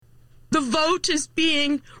The vote is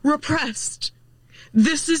being repressed.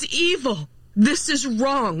 This is evil. This is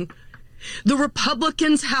wrong. The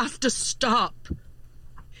Republicans have to stop.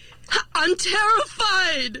 I'm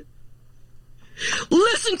terrified.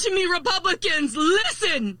 Listen to me, Republicans.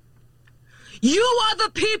 Listen. You are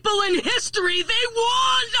the people in history they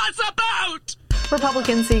warned us about.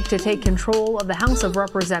 Republicans seek to take control of the House of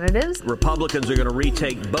Representatives. Republicans are going to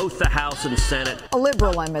retake both the House and Senate. A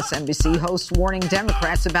liberal MSNBC host warning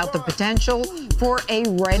Democrats about the potential for a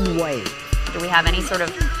red wave. Do we have any sort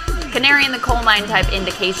of canary in the coal mine type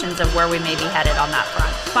indications of where we may be headed on that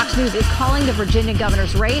front? Fox News is calling the Virginia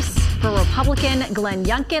governor's race for Republican Glenn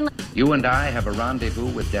Youngkin. You and I have a rendezvous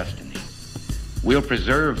with destiny. We'll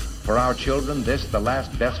preserve for our children this, the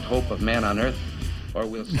last best hope of man on earth, or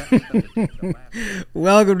we'll sentence them to take the last.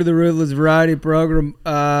 Welcome to the Ruthless Variety Program.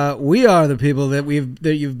 We are the people that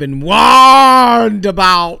you've been warned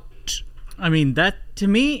about. I mean, that to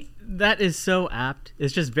me, that is so apt.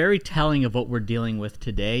 It's just very telling of what we're dealing with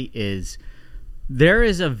today. Is there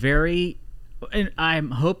is a very, and I'm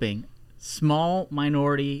hoping, small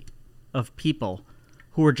minority of people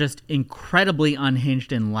who are just incredibly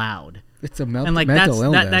unhinged and loud. It's a and like mental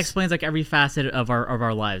illness. That explains like every facet of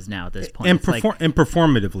our lives now at this point. And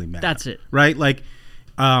performatively mad. That's it. Right? Like,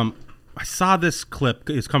 I saw this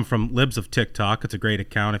clip. It's come from Libs of TikTok. It's a great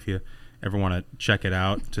account if you ever want to check it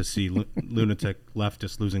out to see lunatic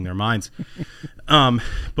leftists losing their minds.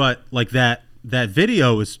 But like that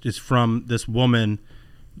video is from this woman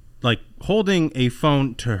like holding a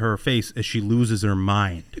phone to her face as she loses her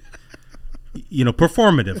mind. You know,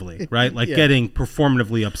 performatively, right? Like getting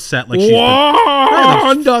performatively upset. Like she's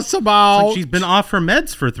like she's been off her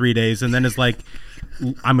meds for 3 days and then is like,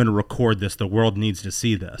 I'm going to record this. The world needs to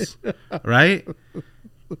see this, right?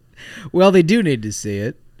 Well, they do need to see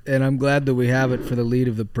it. And I'm glad that we have it for the lead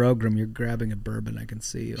of the program. You're grabbing a bourbon. I can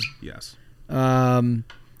see you. Yes. But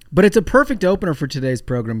it's a perfect opener for today's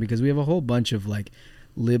program because we have a whole bunch of like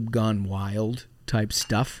lib gone wild type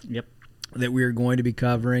stuff. Yep. That we are going to be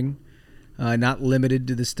covering. Not limited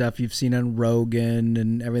to the stuff you've seen on Rogan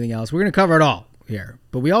and everything else. We're going to cover it all here.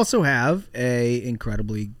 But we also have a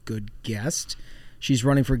incredibly good guest. She's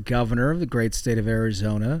running for governor of the great state of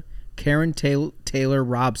Arizona. Karrin Taylor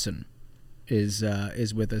Robson is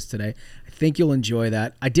with us today. I think you'll enjoy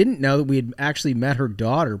that. I didn't know that we had actually met her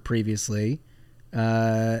daughter previously in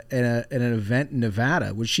an event in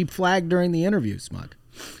Nevada. Was she flagged during the interview, Smug?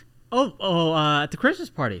 At the Christmas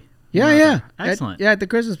party. Yeah. Excellent. At the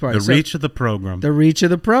Christmas party. The reach of the program. The reach of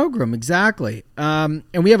the program, exactly. And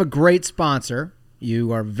we have a great sponsor.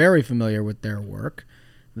 You are very familiar with their work.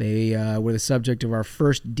 They were the subject of our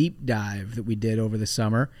first deep dive that we did over the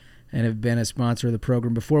summer and have been a sponsor of the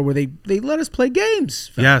program before where they let us play games.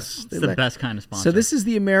 Yes. It's the best kind of sponsor. So this is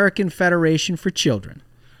the American Federation for Children.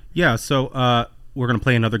 Yeah, so we're going to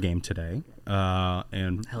play another game today.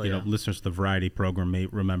 And listeners to the Variety program may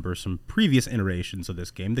remember some previous iterations of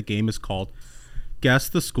this game. The game is called Guess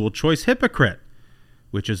the School Choice Hypocrite,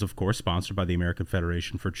 which is, of course, sponsored by the American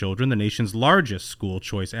Federation for Children, the nation's largest school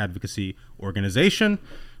choice advocacy organization,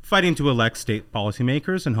 fighting to elect state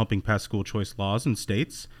policymakers and helping pass school choice laws in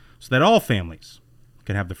states so that all families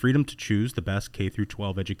can have the freedom to choose the best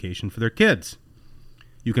K-12 education for their kids.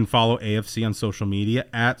 You can follow AFC on social media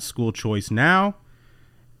at School Choice Now.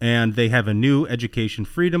 And they have a new education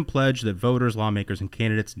freedom pledge that voters, lawmakers, and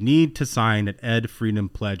candidates need to sign at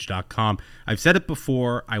edfreedompledge.com. I've said it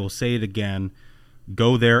before. I will say it again.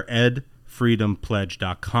 Go there,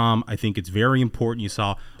 edfreedompledge.com. I think it's very important. You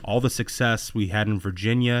saw all the success we had in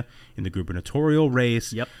Virginia in the gubernatorial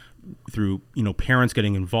race. Yep. Through, parents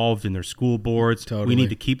getting involved in their school boards. Totally. We need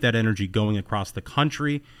to keep that energy going across the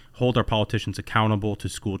country, hold our politicians accountable to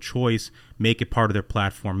school choice, make it part of their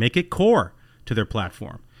platform, make it core to their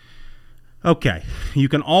platform. Okay, you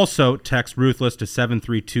can also text Ruthless to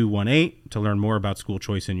 73218 to learn more about school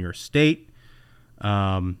choice in your state.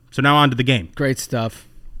 So now on to the game. Great stuff.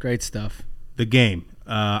 The game.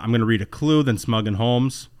 I'm going to read a clue, then Smug and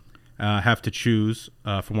Holmes have to choose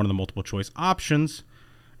from one of the multiple choice options.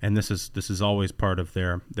 And this is always part of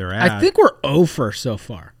their ad. I think we're over so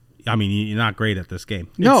far. I mean, you're not great at this game.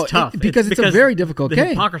 No, it's tough. Because it's a very difficult game. The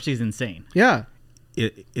hypocrisy is insane. Yeah.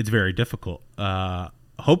 It's very difficult.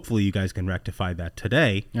 Hopefully you guys can rectify that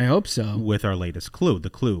today. I hope so. With our latest clue.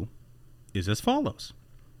 The clue is as follows.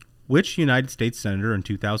 Which United States senator in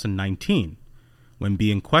 2019, when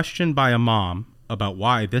being questioned by a mom about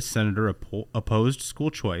why this senator opposed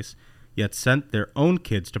school choice, yet sent their own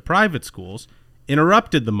kids to private schools,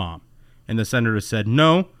 interrupted the mom? And the senator said,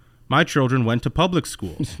 "No, my children went to public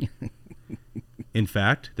schools." In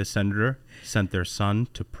fact, the senator sent their son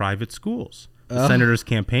to private schools. The senator's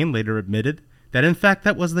campaign later admitted that, in fact,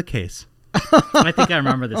 that was the case. I think I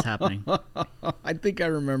remember this happening. I think I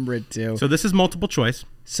remember it too. So this is multiple choice.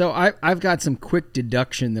 So I've got some quick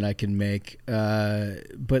deduction that I can make,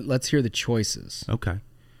 but let's hear the choices. Okay.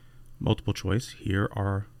 Multiple choice. Here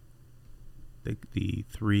are the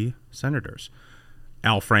three senators.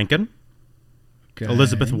 Al Franken. Okay.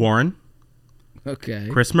 Elizabeth Warren. Okay.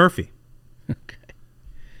 Chris Murphy. Okay.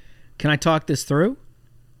 Can I talk this through?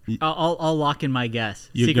 I'll lock in my guess.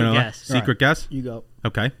 You're Secret gonna guess. Secret guess? You go.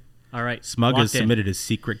 Okay. All right. Smug has Locked in. submitted his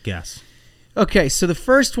secret guess. Okay, so the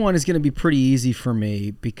first one is going to be pretty easy for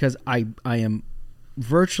me because I am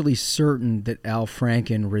virtually certain that Al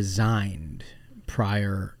Franken resigned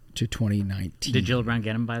prior to 2019. Did Jill Brown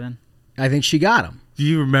get him by then? I think she got him. Do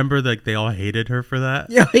you remember they all hated her for that?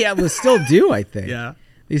 Yeah, well, still do, I think. Yeah.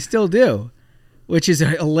 They still do, which is a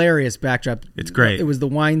hilarious backdrop. It's great. It was the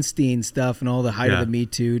Weinstein stuff and all the height Yeah. of the Me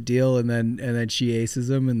Too deal, and then she aces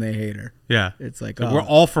him and they hate her. Yeah. It's like, we're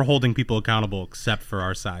all for holding people accountable except for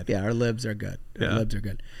our side. Yeah, our libs are good. Yeah. Our libs are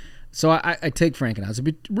good. So I take Franken out. So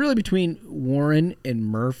really between Warren and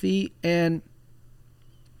Murphy, and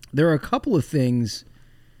there are a couple of things.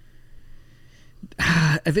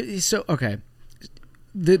 So, okay.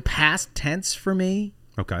 The past tense for me,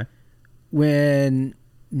 Okay. when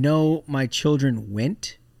my children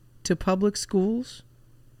went to public schools,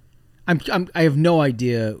 I have no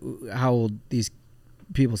idea how old these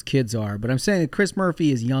people's kids are, but I'm saying that Chris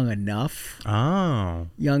Murphy is young enough. Oh.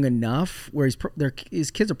 Young enough where his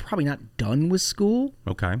kids are probably not done with school.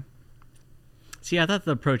 Okay. See, I thought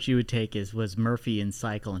the approach you would take was Murphy in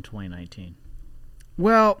cycle in 2019.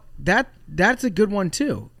 Well, that's a good one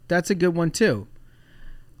too. Anyway,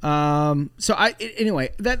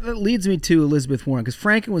 that leads me to Elizabeth Warren because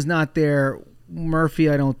Franken was not there. Murphy,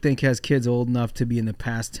 I don't think, has kids old enough to be in the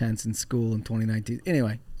past tense in school in 2019.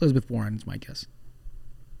 Anyway, Elizabeth Warren is my guess.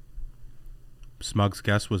 Smug's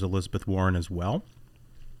guess was Elizabeth Warren as well.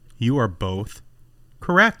 You are both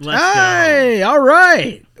correct. Hey, all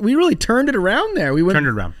right. We really turned it around there. We Turned it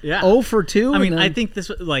around. Yeah. 0 for 2. I mean, and I then- think this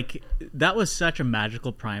that was such a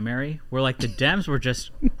magical primary where the Dems were just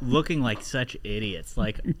looking like such idiots.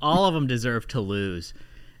 All of them deserved to lose.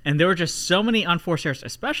 And there were just so many unforced errors,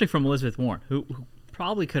 especially from Elizabeth Warren, who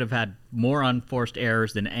probably could have had more unforced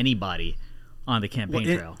errors than anybody on the campaign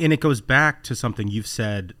trail. And it goes back to something you've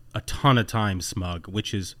said a ton of times, Smug,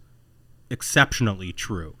 which is exceptionally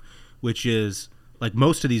true, which is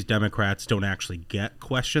most of these Democrats don't actually get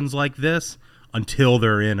questions like this until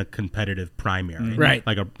they're in a competitive primary, Right?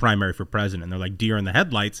 Like a primary for president. They're like deer in the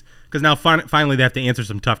headlights because now finally they have to answer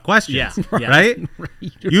some tough questions, Yeah. right?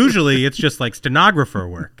 Usually it's just like stenographer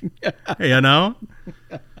work, you know?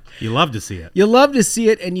 You love to see it. You love to see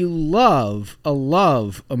it, and you love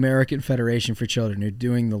American Federation for Children, who are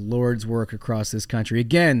doing the Lord's work across this country.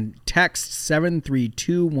 Again, text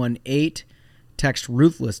 73218. Text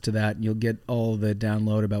Ruthless to that, and you'll get all the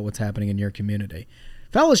download about what's happening in your community.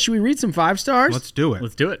 Fellas, should we read some 5 stars? Let's do it.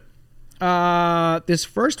 Let's do it. This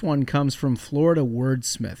first one comes from Florida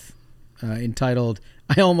Wordsmith, entitled,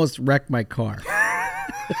 I Almost Wrecked My Car.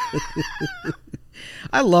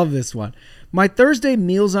 I love this one. My Thursday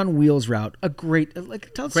Meals on Wheels route, a great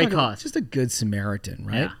cause. Just a good Samaritan,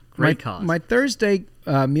 right? Yeah, great cause. My Thursday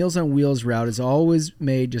Meals on Wheels route is always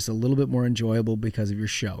made just a little bit more enjoyable because of your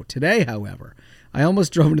show. Today, however, I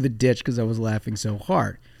almost drove into the ditch because I was laughing so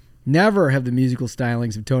hard. Never have the musical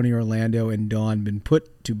stylings of Tony Orlando and Dawn been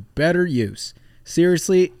put to better use.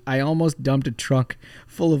 Seriously, I almost dumped a trunk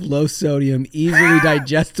full of low-sodium, easily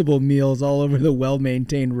digestible meals all over the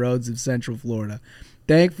well-maintained roads of Central Florida.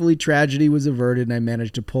 Thankfully, tragedy was averted, and I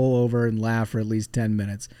managed to pull over and laugh for at least 10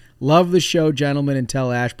 minutes. Love the show, gentlemen, and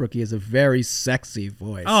tell Ashbrook he has a very sexy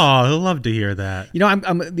voice. Oh, I love to hear that. You know,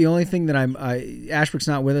 I'm the only thing that Ashbrook's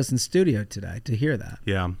not with us in studio today to hear that.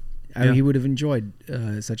 Yeah. I mean, he would have enjoyed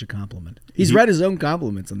such a compliment. He's read his own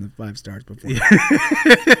compliments on the 5 stars before.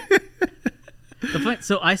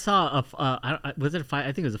 So I saw was it a 5?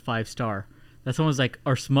 I think it was a 5-star. That someone was like,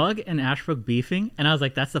 "Are Smug and Ashbrook beefing?" And I was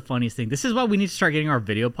like, "That's the funniest thing. This is why we need to start getting our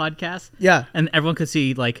video podcast." Yeah, and everyone could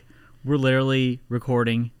see we're literally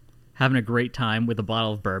recording, having a great time with a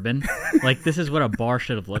bottle of bourbon. This is what a bar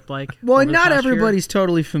should have looked like. Well, over and the not past year. everybody's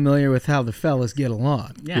totally familiar with how the fellas get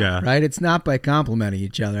along. Yeah. Right? It's not by complimenting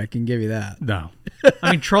each other. I can give you that. No.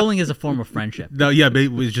 I mean, trolling is a form of friendship. No, yeah, but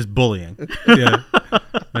it was just bullying. Yeah.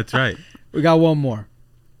 That's right. We got one more.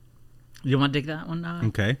 You want to take that one?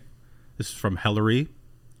 Okay. This is from Hillary.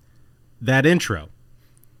 That intro.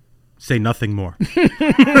 Say nothing more.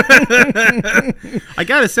 I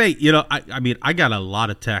gotta say, I mean, I got a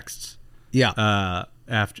lot of texts. Yeah.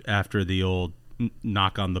 After the old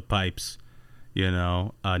knock on the pipes,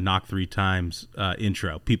 knock 3 times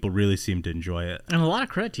intro. People really seem to enjoy it. And a lot of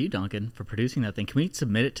credit to you, Duncan, for producing that thing. Can we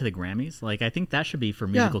submit it to the Grammys? Like, I think that should be for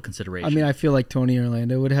musical consideration. I mean, I feel like Tony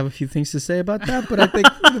Orlando would have a few things to say about that, but I think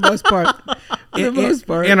for the most part,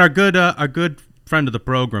 and our good friend of the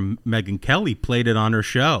program, Megyn Kelly, played it on her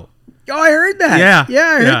show. Oh, I heard that. Yeah,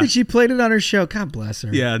 I heard that she played it on her show. God bless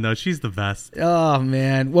her. Yeah, no, she's the best. Oh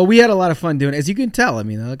man, well, we had a lot of fun doing it. As you can tell, I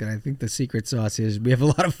mean, look, I think the secret sauce is we have a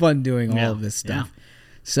lot of fun doing all of this stuff. Yeah.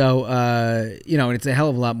 So, and it's a hell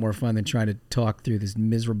of a lot more fun than trying to talk through this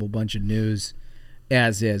miserable bunch of news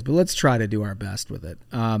as is. But let's try to do our best with it.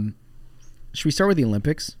 Should we start with the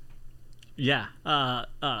Olympics? Yeah.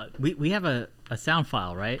 We have a sound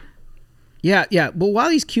file, right? Yeah. But while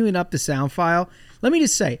he's queuing up the sound file, let me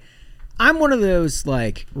just say, I'm one of those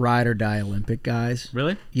like ride or die Olympic guys.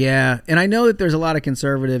 Really? Yeah. And I know that there's a lot of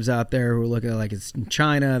conservatives out there who are looking at it like it's in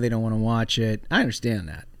China. They don't want to watch it. I understand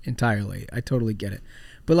that entirely. I totally get it.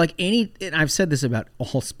 But like and I've said this about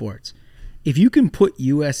all sports. If you can put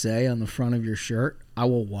USA on the front of your shirt, I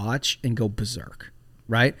will watch and go berserk.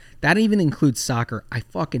 Right? That even includes soccer. I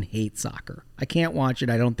fucking hate soccer. I can't watch it.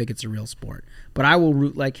 I don't think it's a real sport. But I will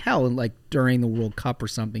root like hell, and like during the World Cup or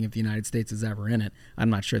something, if the United States is ever in it. I'm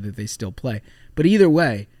not sure that they still play. But either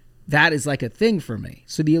way, that is like a thing for me.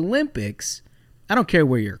 So the Olympics, I don't care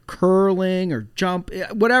where you're curling or jump,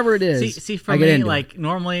 whatever it is. See for me, like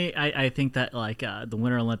normally I think that like the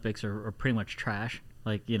Winter Olympics are pretty much trash.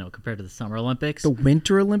 Like, compared to the Summer Olympics. The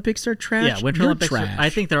Winter Olympics are trash? Yeah, Winter Olympics trash. I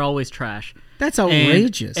think they're always trash. That's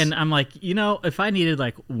outrageous. And I'm like, if I needed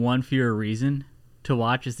like one fewer reason to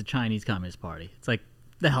watch is the Chinese Communist Party. It's like,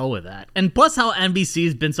 the hell with that. And plus how NBC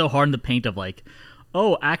has been so hard in the paint of like,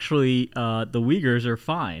 oh, actually, the Uyghurs are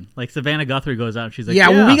fine. Like Savannah Guthrie goes out and she's like, yeah,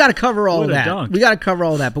 well, we got to cover all that. Dunked. We got to cover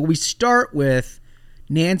all that. But we start with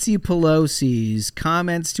Nancy Pelosi's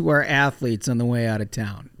comments to our athletes on the way out of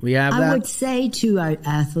town. We have that? I would say to our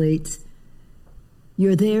athletes,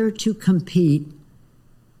 you're there to compete.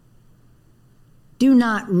 Do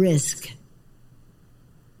not risk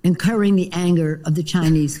incurring the anger of the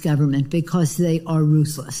Chinese government because they are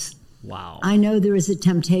ruthless. Wow. I know there is a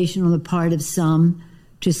temptation on the part of some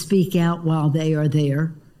to speak out while they are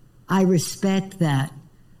there. I respect that,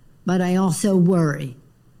 but I also worry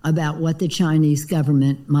about what the Chinese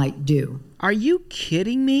government might do. Are you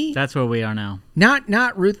kidding me? That's where we are now.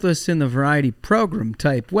 Not ruthless in the variety program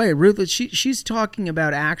type way. Ruthless. She's talking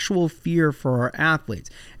about actual fear for our athletes.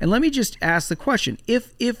 And let me just ask the question: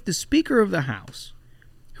 if the Speaker of the House,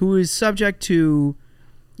 who is subject to,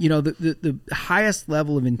 the highest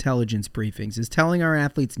level of intelligence briefings, is telling our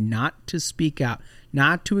athletes not to speak out,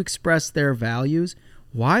 not to express their values,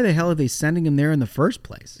 why the hell are they sending them there in the first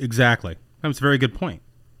place? Exactly. That's a very good point.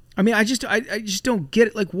 I mean, I just don't get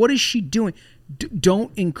it. Like, what is she doing?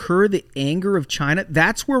 Don't incur the anger of China.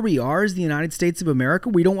 That's where we are as the United States of America.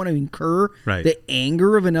 We don't want to incur the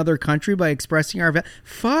anger of another country by expressing our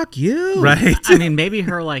fuck you. Right. I mean, maybe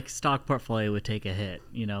her like stock portfolio would take a hit.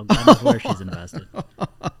 God knows where she's invested.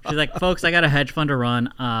 She's like, folks, I got a hedge fund to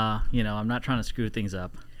run. I'm not trying to screw things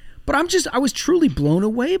up. But I was truly blown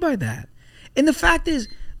away by that. And the fact is,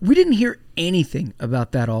 we didn't hear anything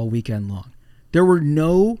about that all weekend long. There were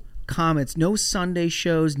no comments, no Sunday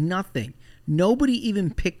shows, nothing. Nobody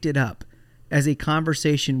even picked it up as a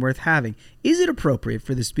conversation worth having. Is it appropriate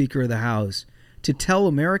for the Speaker of the House to tell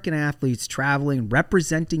American athletes traveling,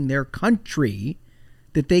 representing their country,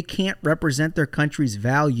 that they can't represent their country's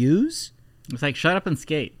values? It's like, shut up and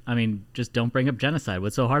skate. I mean, just don't bring up genocide.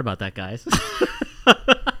 What's so hard about that, guys?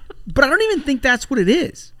 But I don't even think that's what it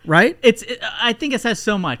is, right? I think it says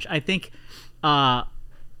so much. I think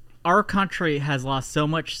our country has lost so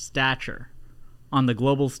much stature on the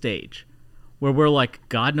global stage where we're like,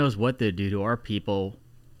 God knows what they do to our people.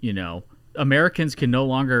 Americans can no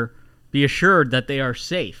longer be assured that they are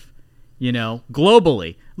safe,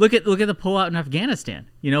 globally. Look at the pullout in Afghanistan.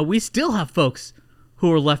 We still have folks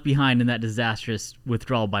who are left behind in that disastrous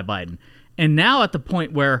withdrawal by Biden. And now at the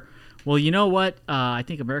point where, well, you know what? I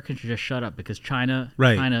think Americans should just shut up because China's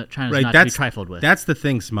not to be trifled with. That's the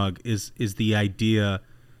thing, Smug, is the idea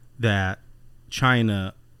that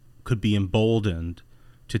China could be emboldened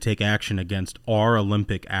to take action against our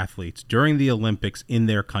Olympic athletes during the Olympics in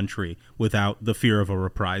their country without the fear of a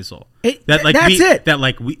reprisal. That's it.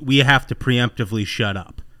 That we have to preemptively shut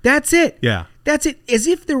up. That's it. Yeah. That's it. As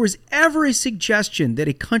if there was ever a suggestion that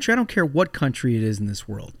a country, I don't care what country it is in this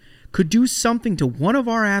world, could do something to one of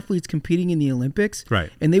our athletes competing in the Olympics, right?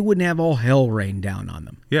 And they wouldn't have all hell rain down on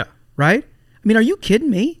them. Yeah. Right? I mean, are you kidding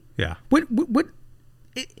me? Yeah. What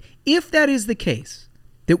if that is the case,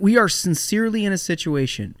 that we are sincerely in a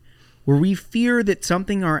situation where we fear that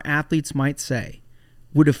something our athletes might say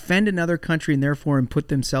would offend another country and therefore put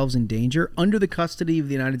themselves in danger under the custody of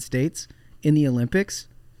the United States in the Olympics,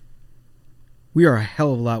 we are a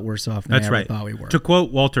hell of a lot worse off than I ever thought we were. To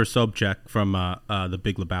quote Walter Sobchak from The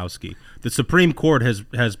Big Lebowski, the Supreme Court has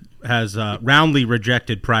roundly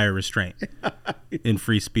rejected prior restraint in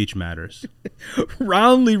free speech matters.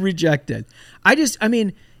 Roundly rejected. I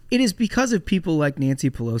mean, it is because of people like Nancy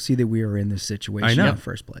Pelosi that we are in this situation in the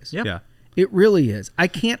first place. Yep. Yeah. It really is. I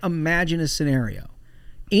can't imagine a scenario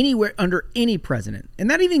anywhere under any president, and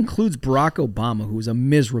that even includes Barack Obama, who was a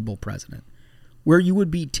miserable president, where you would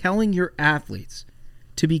be telling your athletes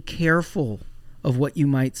to be careful of what you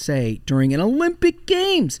might say during an Olympic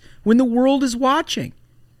Games when the world is watching.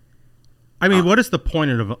 I mean, what is the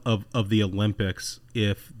point of the Olympics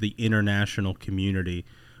if the international community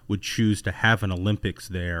would choose to have an Olympics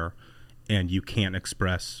there and you can't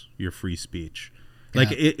express your free speech? Like,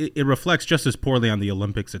 it reflects just as poorly on the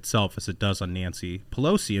Olympics itself as it does on Nancy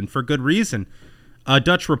Pelosi, and for good reason. A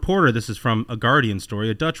Dutch reporter, this is from a Guardian story,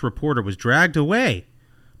 a Dutch reporter was dragged away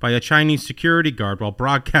by a Chinese security guard while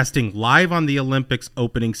broadcasting live on the Olympics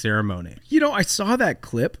opening ceremony. You know, I saw that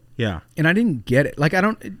clip. Yeah. And I didn't get it. Like,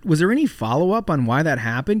 was there any follow-up on why that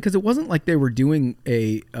happened? Because it wasn't like they were doing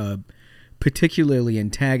a particularly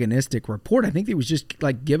antagonistic report. I think they was just,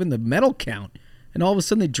 like, given the medal count. And all of a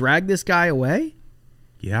sudden they dragged this guy away?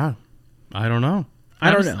 Yeah. I don't know.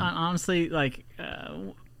 I don't know. Honestly, like...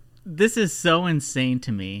 this is so insane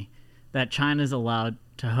to me that China's allowed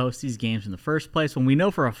to host these games in the first place when we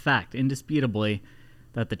know for a fact, indisputably,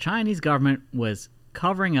 that the Chinese government was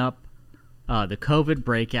covering up the COVID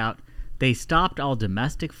breakout. They stopped all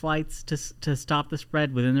domestic flights to stop the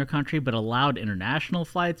spread within their country, but allowed international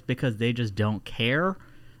flights because they just don't care.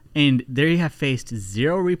 And they have faced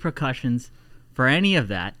zero repercussions for any of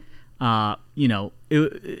that.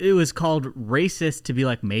 It was called racist to be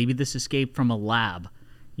like, maybe this escaped from a lab.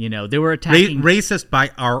 You know, they were attacking... Racist by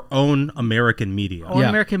our own American media.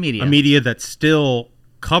 American media. A media that still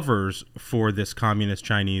covers for this communist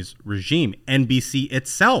Chinese regime. NBC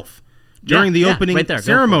itself. During the opening right there,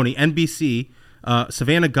 ceremony, NBC,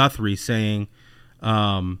 Savannah Guthrie saying,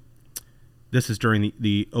 this is during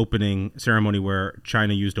the opening ceremony where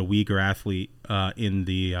China used a Uyghur athlete in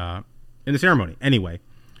the ceremony. Anyway.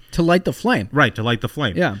 To light the flame. Right, to light the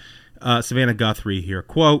flame. Yeah. Savannah Guthrie here,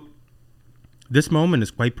 quote, "This moment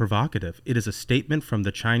is quite provocative. It is a statement from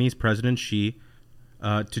the Chinese President Xi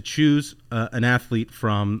to choose an athlete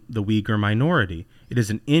from the Uyghur minority. It is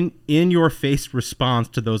an in-your-face response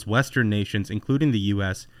to those Western nations, including the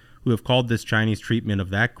U.S., who have called this Chinese treatment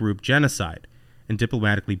of that group genocide and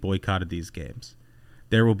diplomatically boycotted these games.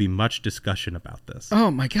 There will be much discussion about this." Oh,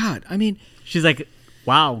 my God. I mean... She's like,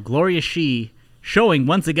 wow, Gloria Xi showing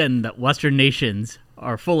once again that Western nations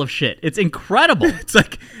are full of shit. It's incredible. It's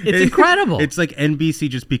incredible. It's like NBC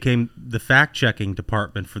just became the fact-checking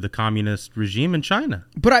department for the communist regime in China.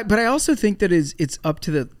 But I also think that it's up to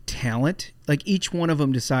the talent. Like, each one of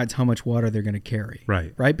them decides how much water they're going to carry.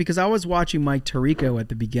 Right? Because I was watching Mike Tirico at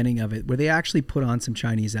the beginning of it, where they actually put on some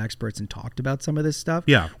Chinese experts and talked about some of this stuff.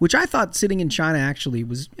 Yeah. Which I thought sitting in China actually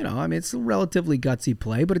was, it's a relatively gutsy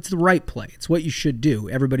play, but it's the right play. It's what you should do.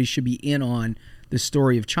 Everybody should be in on the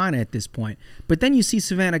story of China at this point. But then you see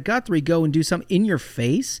Savannah Guthrie go and do something in your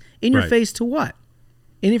face. In your face to what?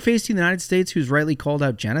 In your face to the United States, who's rightly called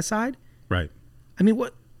out genocide? Right. I mean,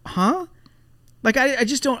 what? Huh? Like, I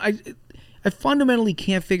just don't... I fundamentally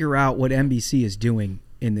can't figure out what NBC is doing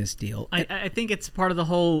in this deal. I think it's part of the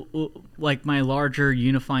whole, like, my larger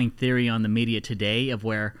unifying theory on the media today of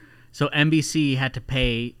where... So NBC had to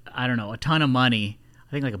pay, I don't know, a ton of money,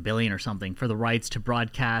 I think like $1 billion or something, for the rights to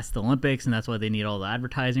broadcast the Olympics, and that's why they need all the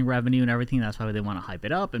advertising revenue and everything. That's why they want to hype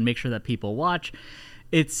it up and make sure that people watch.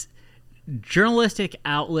 It's journalistic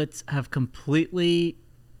outlets have completely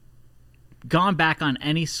gone back on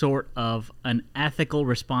any sort of an ethical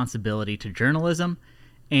responsibility to journalism,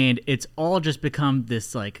 and it's all just become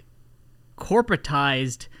this like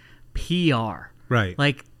corporatized PR. Right.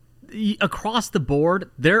 Like, across the board,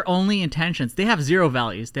 their only intentions, they have zero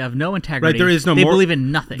values. They have no integrity. Right, they believe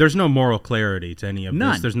in nothing. There's no moral clarity to any of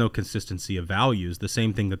None. this. There's no consistency of values. The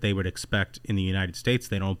same thing that they would expect in the United States,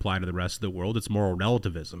 they don't apply to the rest of the world. It's moral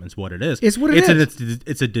relativism. It's what it is. It's what it is.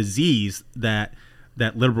 It's a disease that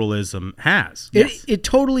liberalism has. It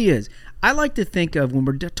totally is. I like to think of, when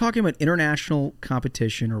we're talking about international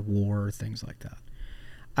competition or war or things like that,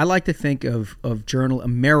 I like to think of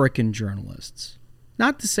American journalists.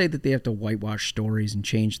 Not to say that they have to whitewash stories and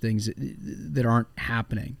change things that aren't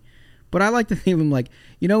happening. But I like to think of them like,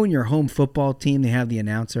 in your home football team, they have the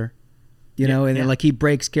announcer. You know, and then, like, he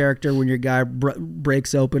breaks character when your guy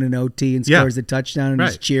breaks open an OT and scores a touchdown and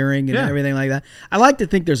he's cheering and everything like that. I like to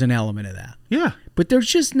think there's an element of that. Yeah. But there's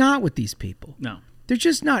just not with these people. No. They're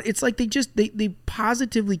just not. It's like they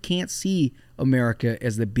positively can't see America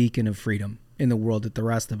as the beacon of freedom in the world that the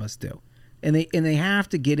rest of us do. And they have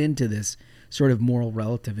to get into this sort of moral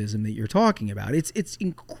relativism that you're talking about. It's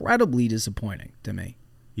incredibly disappointing to me.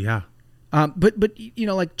 Yeah. But you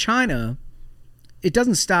know, like China, it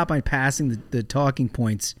doesn't stop by passing the talking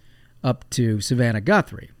points up to Savannah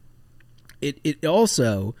Guthrie. It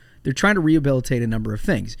also, they're trying to rehabilitate a number of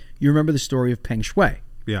things. You remember the story of Peng Shuai.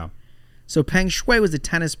 Yeah. So Peng Shuai was a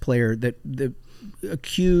tennis player that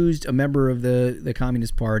accused a member of the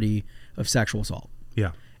Communist Party of sexual assault.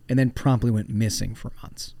 Yeah. And then promptly went missing for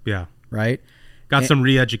months. Yeah. Right? Got some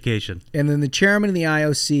re-education. And then the chairman of the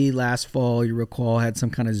IOC last fall, you recall, had some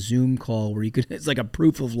kind of Zoom call where you could, it's like a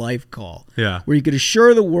proof of life call. Yeah. Where you could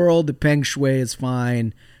assure the world that Peng Shuai is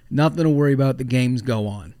fine, nothing to worry about, the games go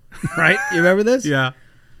on. Right? You remember this? Yeah.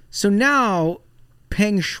 So now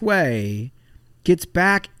Peng Shuai gets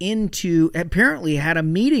back into, apparently had a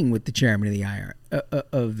meeting with the chairman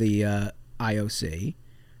of the IOC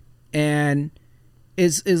and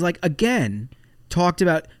is like, again, talked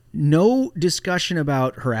about no discussion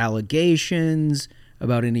about her allegations,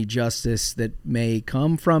 about any justice that may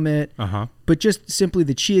come from it, but just simply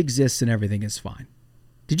that she exists and everything is fine.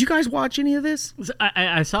 Did you guys watch any of this?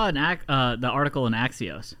 I saw the article in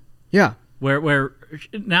Axios. Yeah. Where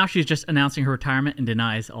now she's just announcing her retirement and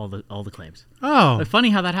denies all the claims. Oh. But funny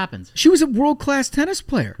how that happens. She was a world-class tennis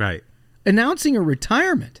player. Right. Announcing her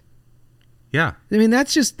retirement. Yeah. I mean,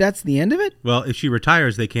 that's the end of it? Well, if she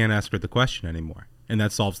retires, they can't ask her the question anymore. And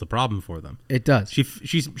that solves the problem for them. It does.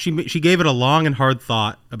 She gave it a long and hard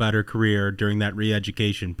thought about her career during that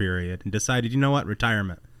re-education period and decided, you know what,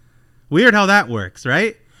 retirement. Weird how that works,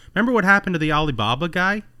 right? Remember what happened to the Alibaba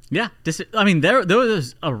guy? Yeah. I mean, there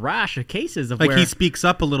was a rash of cases of where he speaks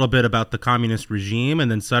up a little bit about the communist regime and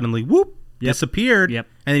then suddenly, whoop, disappeared. Yep.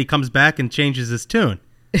 And then he comes back and changes his tune.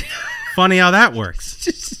 Funny how that works.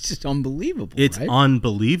 It's just unbelievable. It's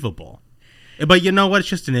unbelievable. But you know what? It's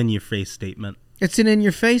just an in-your-face statement. It's an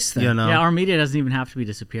in-your-face thing. You know? Yeah, our media doesn't even have to be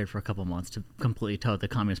disappeared for a couple months to completely toe the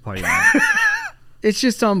Communist Party line. It's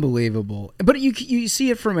just unbelievable. But you see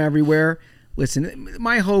it from everywhere. Listen,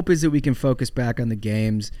 my hope is that we can focus back on the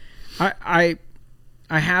games. I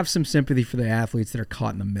have some sympathy for the athletes that are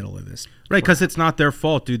caught in the middle of this. Right, because it's not their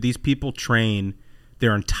fault, dude. These people train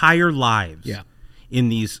their entire lives in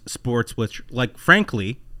these sports which, like,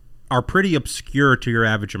 frankly, are pretty obscure to your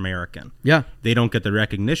average American. Yeah. They don't get the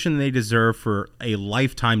recognition they deserve for a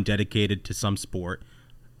lifetime dedicated to some sport.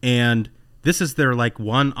 And this is their, like,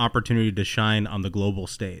 one opportunity to shine on the global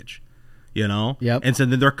stage, you know? Yep. And so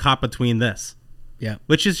then they're caught between this. Yeah.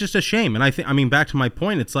 Which is just a shame. And I mean, back to my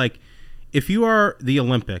point, it's like, if you are the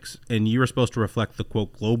Olympics and you are supposed to reflect the,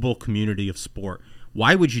 quote, global community of sport,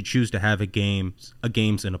 why would you choose to have a games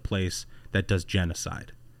in a place that does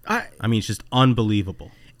genocide? I mean, it's just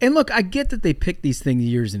unbelievable. And look, I get that they pick these things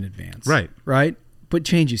years in advance. Right. Right? But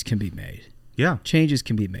changes can be made. Yeah. Changes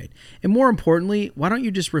can be made. And more importantly, why don't you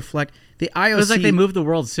just reflect the IOC? It was like they moved the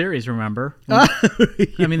World Series, remember? I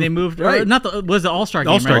mean, they moved... Right. Was the All-Star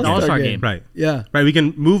game, All-Star right? game. The All-Star game. Right. Yeah. Right. We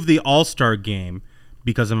can move the All-Star game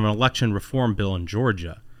because of an election reform bill in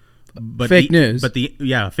Georgia. But fake news. But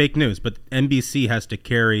fake news. But NBC has to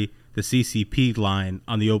carry the CCP line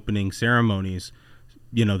on the opening ceremonies,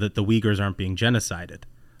 you know, that the Uyghurs aren't being genocided.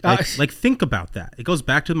 Like, think about that. It goes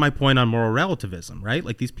back to my point on moral relativism, right?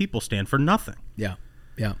 Like, these people stand for nothing. Yeah.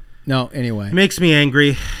 Yeah. No, anyway. It makes me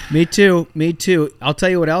angry. Me too. I'll tell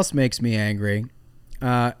you what else makes me angry.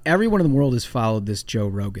 Everyone in the world has followed this Joe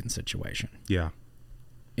Rogan situation. Yeah.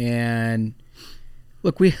 And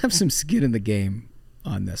look, we have some skin in the game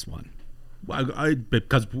on this one.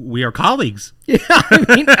 Because we are colleagues. Yeah,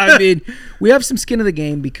 I mean, we have some skin in the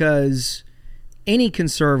game because any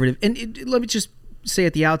conservative, let me just say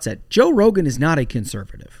at the outset, Joe Rogan is not a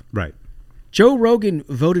conservative. Right. Joe Rogan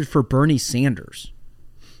voted for Bernie Sanders.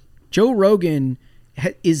 Joe Rogan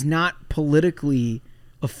is not politically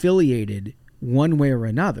affiliated one way or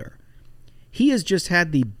another. He has just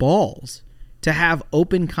had the balls to have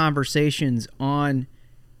open conversations on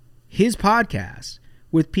his podcast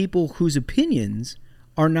with people whose opinions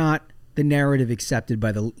are not the narrative accepted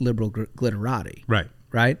by the liberal glitterati. Right.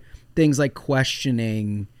 Right? Things like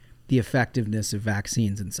questioning the effectiveness of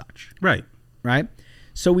vaccines and such. Right. Right?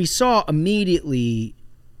 So we saw immediately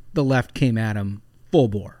the left came at him full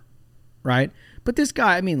bore. Right? But this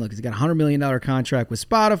guy, I mean, look, he's got a $100 million contract with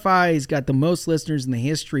Spotify. He's got the most listeners in the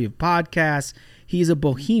history of podcasts. He's a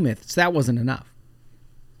behemoth. So that wasn't enough.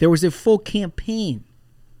 There was a full campaign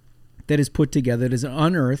that is put together that is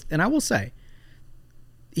unearthed. And I will say,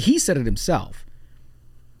 he said it himself.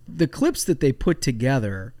 The clips that they put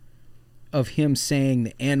together of him saying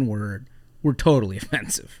the N-word were totally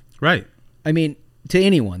offensive. Right. I mean, to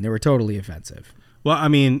anyone, they were totally offensive. Well, I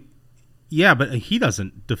mean, yeah, but he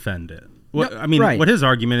doesn't defend it. Well, No, I mean, right. what his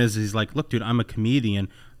argument is, he's like, look, dude, I'm a comedian.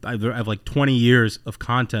 I have like 20 years of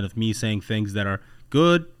content of me saying things that are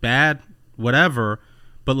good, bad, whatever.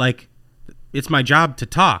 But like, it's my job to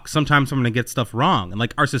talk. Sometimes I'm going to get stuff wrong. And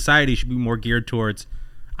like, our society should be more geared towards,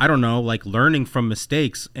 I don't know, like learning from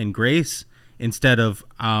mistakes and grace instead of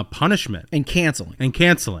punishment. And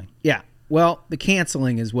canceling. Yeah. Well, the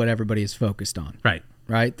canceling is what everybody is focused on. Right.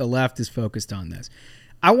 Right? The left is focused on this.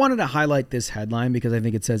 I wanted to highlight this headline because I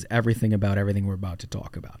think it says everything about everything we're about to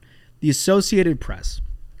talk about. The Associated Press,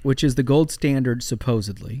 which is the gold standard,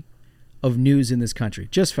 supposedly, of news in this country.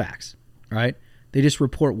 Just facts, right? They just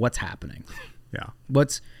report what's happening. Yeah.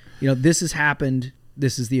 This has happened.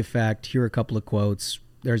 This is the effect. Here are a couple of quotes.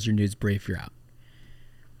 There's your news brief. You're out.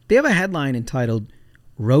 They have a headline entitled,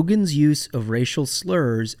 Rogan's use of racial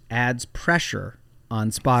slurs adds pressure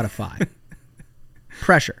on Spotify.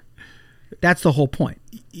 Pressure. That's the whole point.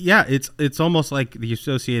 Yeah, it's almost like the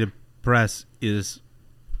Associated Press is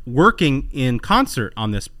working in concert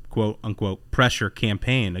on this quote unquote pressure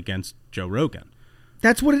campaign against Joe Rogan.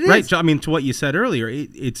 That's what it is. Right. I mean, to what you said earlier,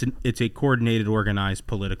 it's a coordinated, organized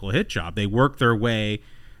political hit job. They work their way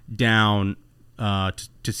down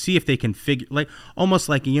to see if they can figure, like almost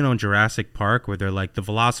like, in Jurassic Park where they're like the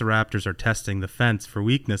velociraptors are testing the fence for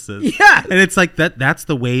weaknesses. Yeah. And it's like that's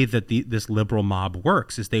the way that this liberal mob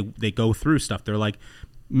works, is they go through stuff. They're like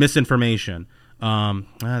misinformation.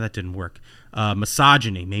 That didn't work.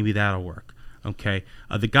 Misogyny. Maybe that'll work. Okay.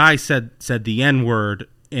 The guy said the N-word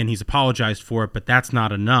and he's apologized for it, but that's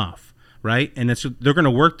not enough. Right. And they're going to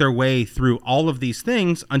work their way through all of these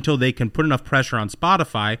things until they can put enough pressure on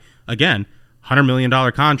Spotify, again, $100 million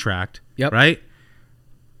contract, yep. Right,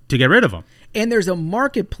 to get rid of him. And there's a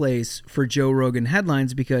marketplace for Joe Rogan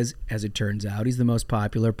headlines because, as it turns out, he's the most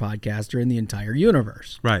popular podcaster in the entire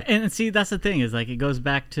universe. Right. And see, that's the thing, is like it goes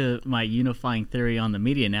back to my unifying theory on the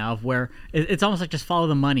media now, of where it's almost like just follow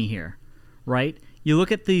the money here, right? You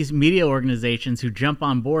look at these media organizations who jump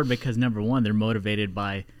on board because, number one, they're motivated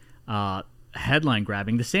by headline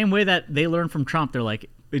grabbing. The same way that they learned from Trump. They're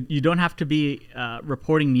like, you don't have to be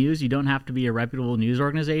reporting news. You don't have to be a reputable news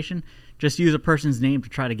organization. Just use a person's name to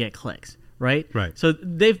try to get clicks, right? Right. So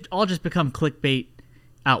they've all just become clickbait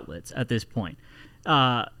outlets at this point.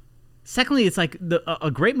 Secondly, it's like a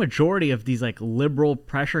great majority of these like liberal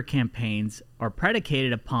pressure campaigns are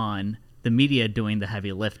predicated upon the media doing the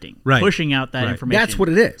heavy lifting, right, pushing out that information. That's what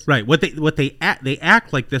it is. Right. They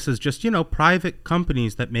act like this is just, private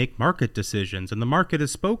companies that make market decisions, and the market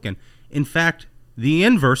has spoken. In fact, the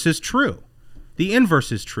inverse is true.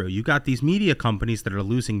 You got these media companies that are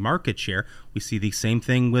losing market share. We see the same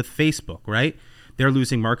thing with Facebook, right? They're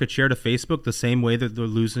losing market share to Facebook the same way that they're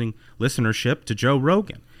losing listenership to Joe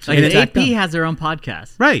Rogan. Like the AP has their own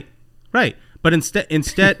podcast. Right. But instead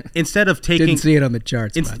of taking, didn't see it on the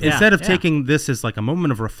charts. Instead of taking this as like a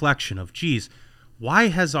moment of reflection of, geez, why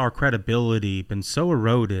has our credibility been so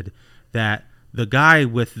eroded that the guy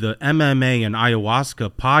with the MMA and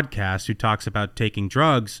ayahuasca podcast who talks about taking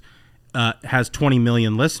drugs has 20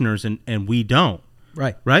 million listeners and we don't.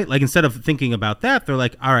 Right. Like, instead of thinking about that, they're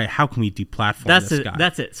like, all right, how can we deplatform this guy?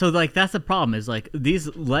 That's it. So, like, that's the problem, is like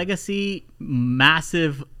these legacy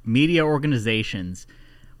massive media organizations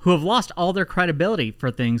who have lost all their credibility for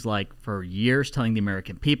things like, for years, telling the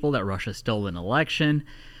American people that Russia stole an election.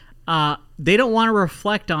 They don't want to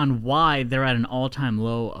reflect on why they're at an all-time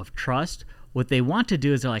low of trust. What they want to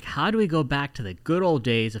do is they're like, how do we go back to the good old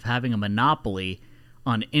days of having a monopoly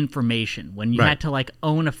on information, when you had to like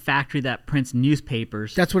own a factory that prints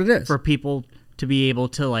newspapers? That's what it is. For people to be able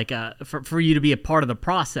to like for you to be a part of the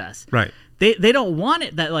process. Right. They don't want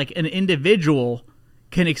it that like an individual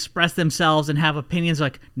can express themselves and have opinions.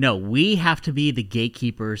 Like, no, we have to be the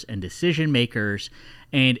gatekeepers and decision makers,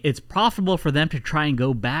 and it's profitable for them to try and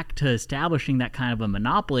go back to establishing that kind of a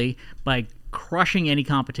monopoly by crushing any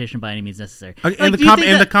competition by any means necessary. And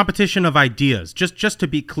the competition of ideas. Just to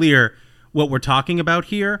be clear, what we're talking about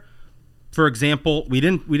here, for example, we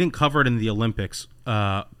didn't cover it in the Olympics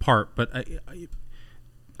part, but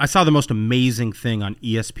I saw the most amazing thing on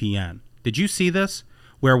ESPN. Did you see this?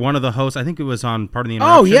 Where one of the hosts, I think it was on Part of the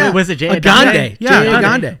Interruption. Oh yeah, was it Jay Agande? Yeah, Jay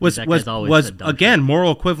Agande was again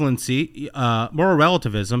moral equivalency, moral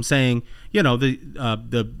relativism, saying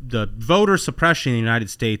the voter suppression in the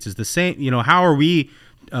United States is the same. How are we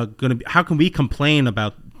how can we complain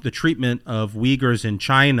about the treatment of Uyghurs in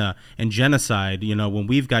China and genocide, when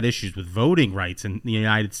we've got issues with voting rights in the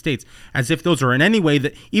United States, as if those are in any way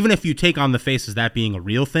that, even if you take on the face as that being a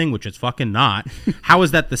real thing, which it's fucking not, how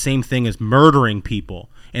is that the same thing as murdering people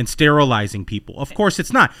and sterilizing people? Of course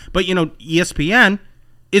it's not. But, ESPN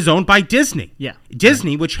is owned by Disney. Yeah.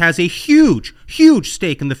 Disney, which has a huge, huge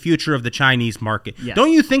stake in the future of the Chinese market. Yeah.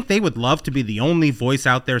 Don't you think they would love to be the only voice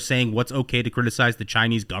out there saying what's okay to criticize the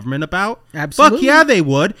Chinese government about? Absolutely. Fuck yeah, they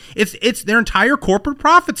would. It's their entire corporate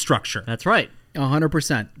profit structure. That's right.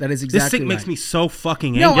 100%. That is exactly This thing right. makes me so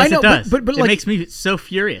fucking angry. No, Yes, I know, it does. but it like, makes me so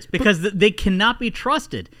furious because they cannot be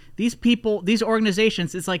trusted. These people, these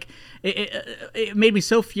organizations, it's like it made me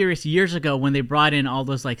so furious years ago when they brought in all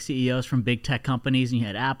those like CEOs from big tech companies, and you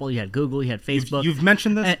had Apple, you had Google, you had Facebook. You've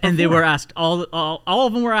mentioned this, and they were asked all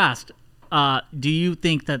of them were asked, do you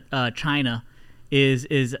think that China is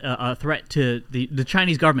a threat to the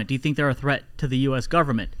Chinese government? Do you think they're a threat to the U.S.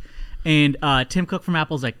 government? And Tim Cook from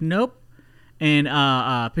Apple's like, nope. And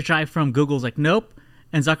Pichai from Google's like, nope.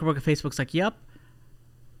 And Zuckerberg of Facebook's like, yep.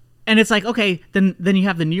 And it's like, okay, then you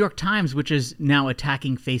have the New York Times, which is now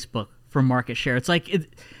attacking Facebook for market share. It's like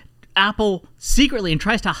Apple secretly and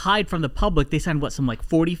tries to hide from the public. They signed some like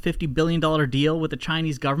 $40-50 billion deal with the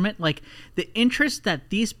Chinese government. Like the interest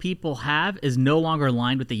that these people have is no longer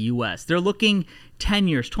aligned with the U.S. They're looking 10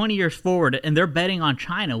 years, 20 years forward, and they're betting on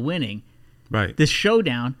China winning this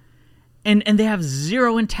showdown. And they have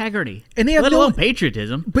zero integrity, and they have let alone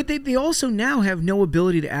patriotism. But they also now have no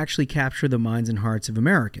ability to actually capture the minds and hearts of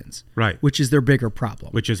Americans, right? Which is their bigger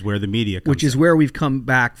problem. Which is where the media comes Which is in. where we've come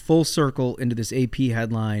back full circle into this AP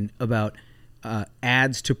headline about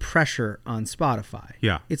ads to pressure on Spotify.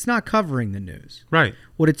 Yeah. It's not covering the news. Right.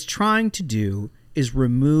 What it's trying to do is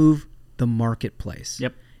remove the marketplace.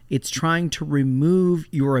 Yep. It's trying to remove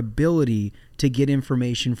your ability to get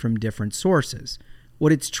information from different sources.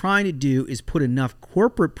 What it's trying to do is put enough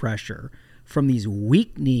corporate pressure from these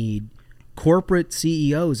weak-kneed corporate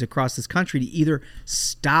CEOs across this country to either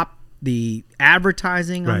stop the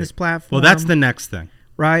advertising on this platform. Well, that's the next thing.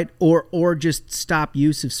 Right? Or just stop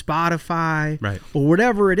use of Spotify. Right. Or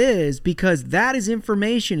whatever it is, because that is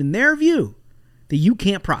information, in their view, that you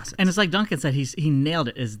can't process. And it's like Duncan said, he nailed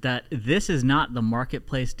it, is that this is not the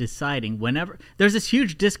marketplace deciding. Whenever there's this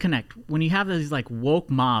huge disconnect when you have these like woke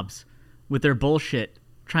mobs with their bullshit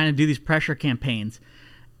trying to do these pressure campaigns.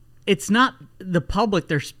 It's not the public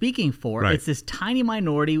they're speaking for. Right. It's this tiny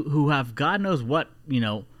minority who have God knows what,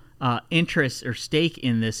 interests or stake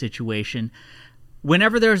in this situation.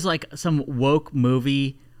 Whenever there's like some woke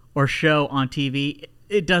movie or show on TV,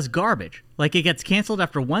 it does garbage. Like it gets canceled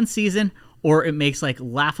after one season, or it makes like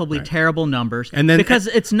laughably terrible numbers, and then because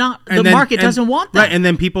it's not the market doesn't want that. Right, and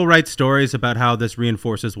then people write stories about how this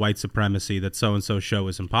reinforces white supremacy, that so and so show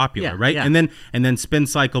isn't popular, right? Yeah. And then spin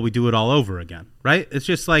cycle, we do it all over again, right? It's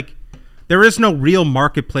just like there is no real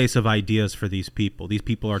marketplace of ideas for these people. These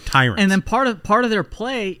people are tyrants. And then part of their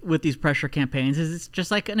play with these pressure campaigns is it's just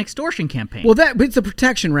like an extortion campaign. Well, but it's a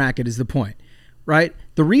protection racket is the point, right?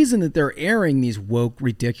 The reason that they're airing these woke,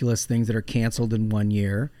 ridiculous things that are canceled in 1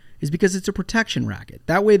 year is because it's a protection racket.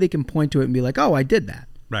 That way they can point to it and be like, oh, I did that.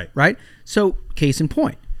 Right. Right? So, case in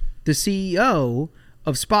point, the CEO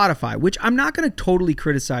of Spotify, which I'm not going to totally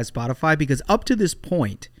criticize Spotify because up to this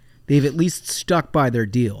point, they've at least stuck by their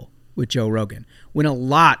deal with Joe Rogan, when a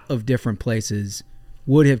lot of different places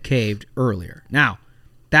would have caved earlier. Now,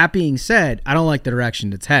 that being said, I don't like the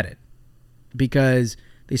direction it's headed because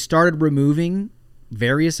they started removing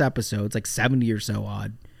various episodes, like 70 or so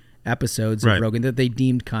odd episodes of Rogan that they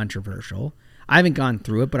deemed controversial. I haven't gone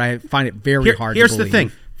through it, but I find it very hard to believe. Here's the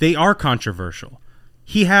thing. They are controversial.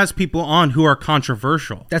 He has people on who are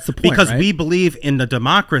controversial. That's the point, because right? we believe in a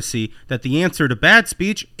democracy that the answer to bad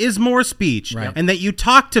speech is more speech, Right. and that you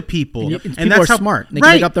talk to people. And and people that's are how, smart. They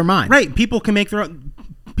can make up their mind. Right. People can make their own.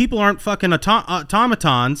 People aren't fucking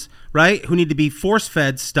automatons, right? Who need to be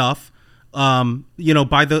force-fed stuff, by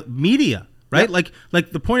the media. Right? Yep.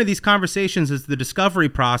 Like the point of these conversations is the discovery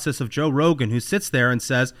process of Joe Rogan, who sits there and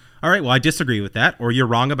says, all right, well, I disagree with that, or you're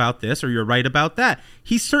wrong about this, or you're right about that.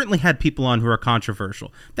 He certainly had people on who are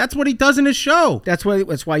controversial. That's what he does in his show. That's why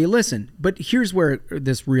you listen. But here's where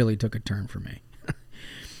this really took a turn for me.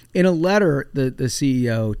 In a letter, the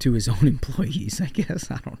CEO to his own employees, I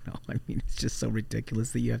guess, I don't know. I mean, it's just so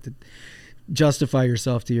ridiculous that you have to justify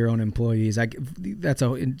yourself to your own employees. That's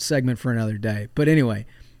a segment for another day. But anyway,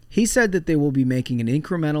 he said that they will be making an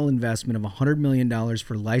incremental investment of $100 million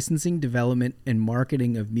for licensing, development, and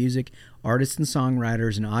marketing of music, artists and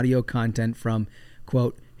songwriters, and audio content from,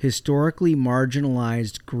 quote, historically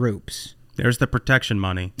marginalized groups. There's the protection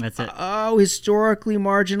money. That's it. Oh, historically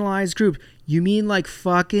marginalized groups. You mean like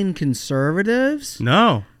fucking conservatives?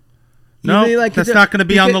 No. No, like that's not going to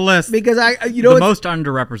be on the list. Because the most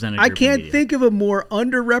underrepresented group I can't think of a more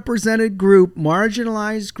underrepresented group,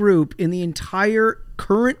 marginalized group in the entire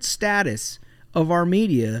current status of our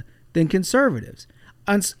media than conservatives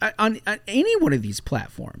on any one of these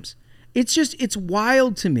platforms. It's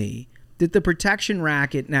wild to me that the protection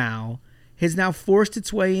racket has now forced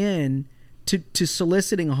its way in to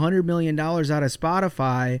soliciting $100 million out of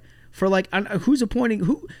Spotify for who's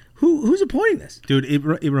appointing this? Dude,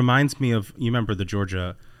 it reminds me of, you remember the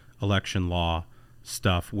Georgia election law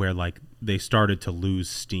stuff where they started to lose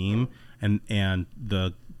steam and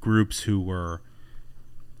the groups who were,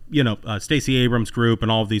 Stacey Abrams' group and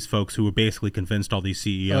all of these folks who were basically convinced all these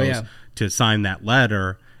CEOs to sign that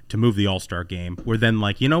letter to move the All-Star game were then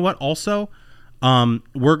like, you know what, also,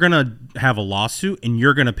 we're going to have a lawsuit and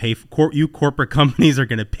you're going to pay you corporate companies are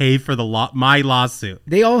going to pay for my lawsuit.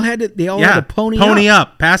 They all had to pony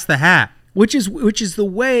up, pass the hat. Which is the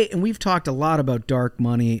way, and we've talked a lot about dark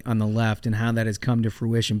money on the left and how that has come to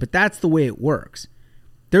fruition, but that's the way it works.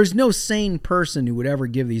 There's no sane person who would ever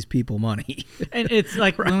give these people money. And it's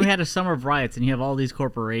like when we had a summer of riots and you have all these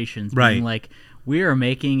corporations being like, we are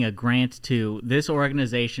making a grant to this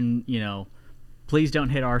organization, please don't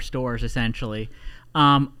hit our stores, essentially.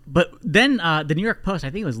 But then the New York Post, I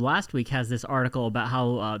think it was last week, has this article about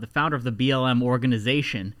how the founder of the BLM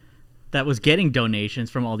organization that was getting donations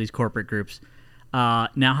from all these corporate groups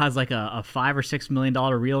now has like a $5 or $6 million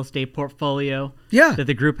real estate portfolio. Yeah. That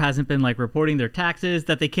the group hasn't been reporting their taxes,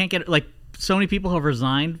 that they can't get, so many people have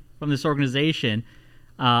resigned from this organization.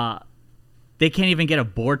 They can't even get a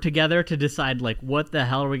board together to decide what the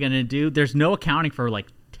hell are we going to do. There's no accounting for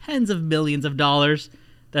tens of millions of dollars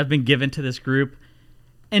that have been given to this group.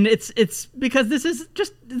 And it's because this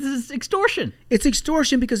is extortion. It's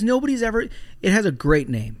extortion because it has a great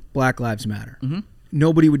name, Black Lives Matter. Mm-hmm.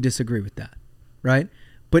 Nobody would disagree with that, right?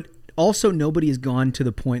 But also nobody has gone to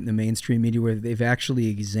the point in the mainstream media where they've actually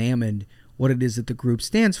examined what it is that the group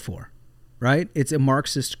stands for, right? It's a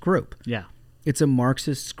Marxist group. Yeah. It's a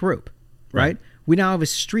Marxist group, right? We now have a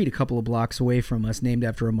street a couple of blocks away from us named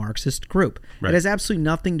after a Marxist group. It has absolutely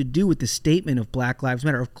nothing to do with the statement of Black Lives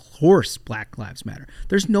Matter. Of course, Black Lives Matter.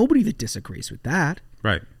 There's nobody that disagrees with that.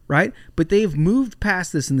 Right? But they've moved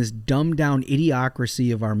past this in this dumbed-down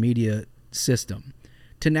idiocracy of our media system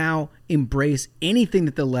to now embrace anything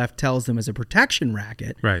that the left tells them as a protection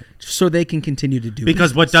racket so they can continue to do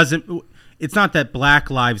because it's not that Black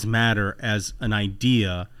Lives Matter as an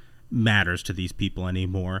idea matters to these people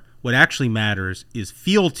anymore. What actually matters is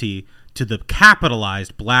fealty to the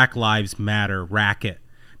capitalized Black Lives Matter racket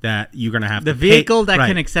that you're going to have the vehicle that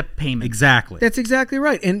can accept payment. Exactly. That's exactly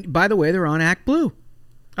right. And by the way, they're on Act Blue.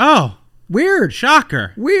 Oh, weird.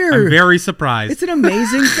 Shocker. Weird. I'm very surprised. It's an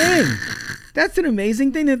amazing thing. That's an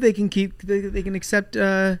amazing thing that they can accept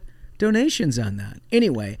donations on that.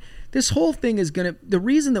 Anyway, this whole thing is the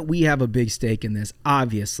reason that we have a big stake in this,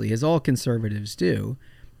 obviously, as all conservatives do,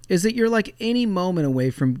 is that you're any moment away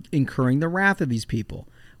from incurring the wrath of these people.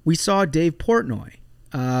 We saw Dave Portnoy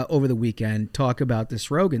over the weekend talk about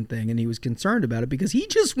this Rogan thing, and he was concerned about it because he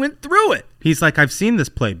just went through it. He's like, I've seen this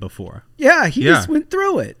played before. Yeah, he just went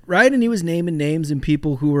through it, right? And he was naming names and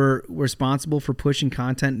people who were responsible for pushing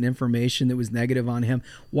content and information that was negative on him.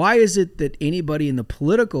 Why is it that anybody in the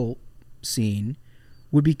political scene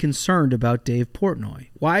would be concerned about Dave Portnoy?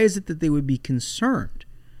 Why is it that they would be concerned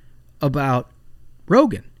about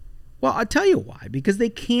Rogan? Well, I'll tell you why. Because they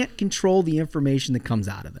can't control the information that comes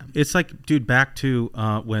out of them. It's like, dude, back to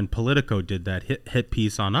when Politico did that hit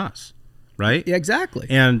piece on us, right? Yeah, exactly.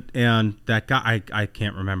 And that guy, I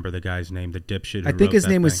can't remember the guy's name, the dipshit who I think his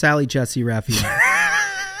name was thing. Sally Jesse Raphael.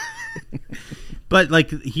 But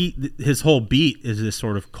his whole beat is this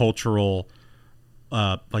sort of cultural,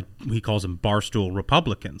 he calls them barstool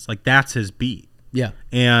Republicans. That's his beat. Yeah.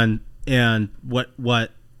 And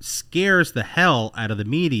what scares the hell out of the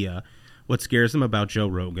media, what scares them about Joe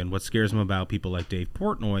Rogan, what scares them about people like Dave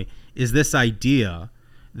Portnoy is this idea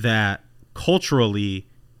that culturally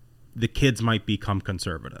the kids might become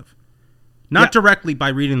conservative. Not directly by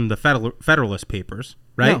reading the Federalist Papers,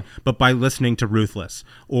 right? No. But by listening to Ruthless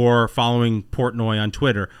or following Portnoy on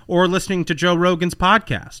Twitter or listening to Joe Rogan's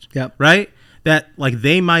podcast, right? That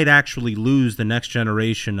they might actually lose the next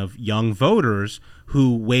generation of young voters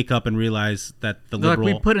who wake up and realize that the liberal...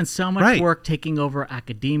 we put in so much work taking over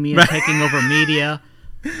academia, taking over media,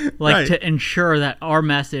 to ensure that our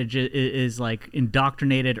message is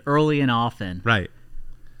indoctrinated early and often. Right.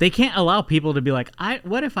 They can't allow people to be like,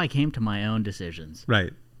 what if I came to my own decisions?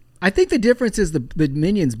 Right. I think the difference is the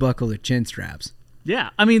minions buckle their chin straps.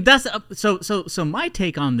 Yeah. I mean, that's... So my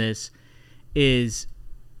take on this is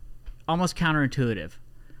almost counterintuitive.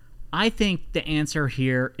 I think the answer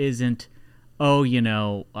here isn't,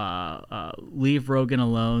 leave Rogan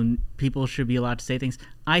alone. People should be allowed to say things.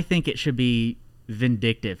 I think it should be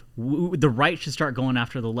vindictive. The right should start going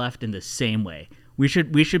after the left in the same way. We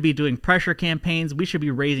should be doing pressure campaigns. We should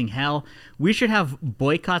be raising hell. We should have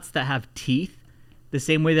boycotts that have teeth, the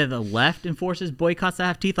same way that the left enforces boycotts that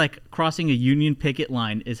have teeth. Like crossing a union picket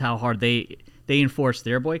line is how hard they enforce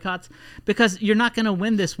their boycotts, because you're not going to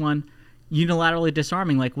win this one unilaterally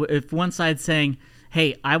disarming. Like if one side's saying,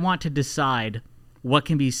 hey, I want to decide what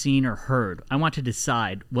can be seen or heard, I want to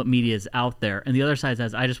decide what media is out there, and the other side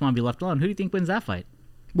says, I just want to be left alone, who do you think wins that fight?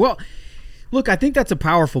 Well, look, I think that's a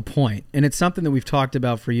powerful point, and it's something that we've talked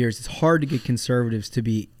about for years. It's hard to get conservatives to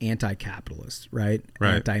be anti-capitalist, right?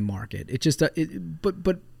 Anti-market. It just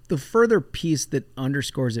but the further piece that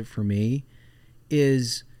underscores it for me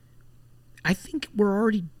is I think we're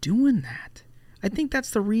already doing that. I think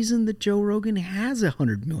that's the reason that Joe Rogan has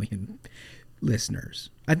 100 million listeners.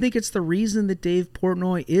 I think it's the reason that Dave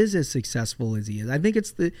Portnoy is as successful as he is. I think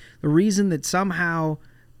it's the reason that somehow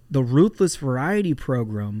the Ruthless Variety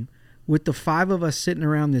program, with the five of us sitting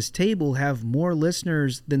around this table, have more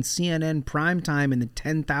listeners than CNN Primetime and the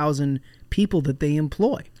 10,000 people that they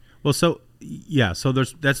employ. Well, so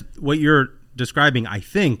that's what you're describing, I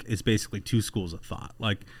think, is basically two schools of thought.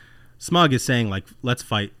 Like, Smug is saying, like, let's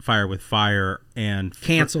fight fire with fire and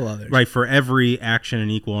cancel others. Right, for every action an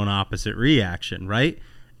equal and opposite reaction, right?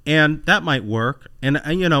 And that might work. And that's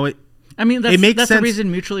the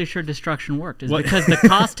reason mutually assured destruction worked, is because the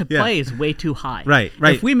cost to play is way too high. Right.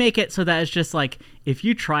 If we make it so that it's just like, if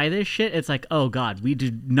you try this shit, it's like, oh God, we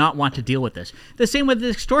do not want to deal with this. The same way the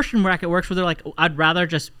extortion racket works, where they're like, I'd rather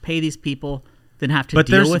just pay these people than have to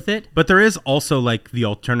deal with it. But there is also like the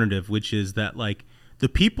alternative, which is that like the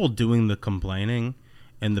people doing the complaining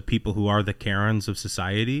and the people who are the Karens of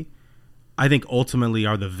society, I think ultimately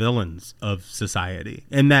are the villains of society.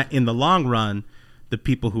 And that in the long run, the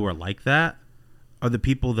people who are like that are the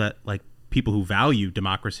people that, like, people who value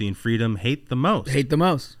democracy and freedom hate the most.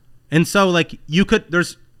 And so, like,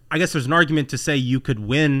 there's an argument to say you could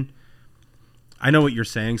win. I know what you're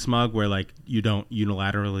saying, Smug, where, like, you don't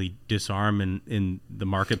unilaterally disarm in the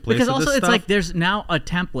marketplace. Because also it's like there's now a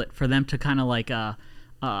template for them to kind of like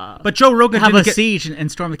but Joe Rogan have a siege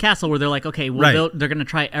and storm the castle, where they're like, okay, well, they're going to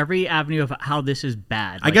try every avenue of how this is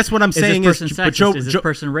bad. Like, I guess what I'm saying is, is this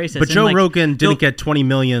person racist? But Joe Rogan didn't get 20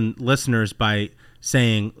 million listeners by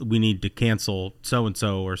saying we need to cancel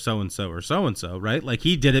so-and-so or so-and-so or so-and-so, right? Like,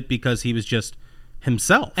 he did it because he was just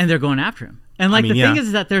himself. And they're going after him. And like, the thing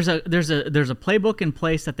is that there's a playbook in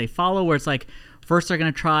place that they follow, where it's like, first they're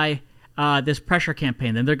going to try this pressure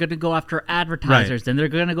campaign, then they're going to go after advertisers, then they're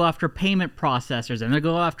going to go after payment processors, then they're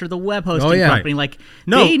going to go after the web hosting company. Like,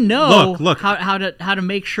 they know how to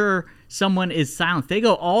make sure someone is silenced. They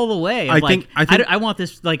go all the way. I want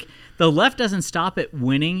this. Like, the left doesn't stop at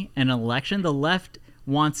winning an election. The left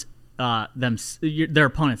wants their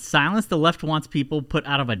opponents silenced. The left wants people put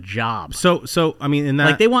out of a job. So I mean, in that,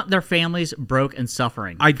 like, they want their families broke and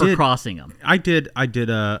suffering for crossing them. I did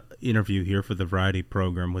a interview here for the Variety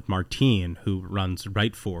program with Martine, who runs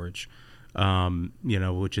RightForge,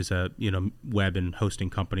 which is a web and hosting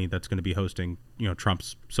company that's going to be hosting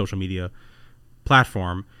Trump's social media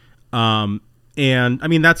platform. And I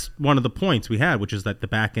mean, that's one of the points we had, which is that the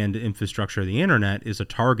back end infrastructure of the internet is a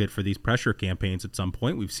target for these pressure campaigns at some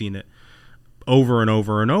point. We've seen it over and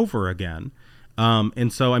over and over again.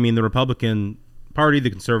 And so, I mean, the Republican Party, the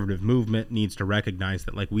conservative movement, needs to recognize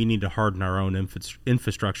that, like, we need to harden our own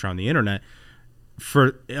infrastructure on the internet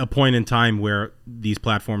for a point in time where these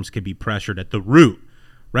platforms could be pressured at the root.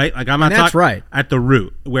 Right, like, I'm not talking at the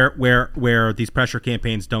root, where these pressure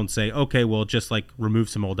campaigns don't say, okay, well, just like remove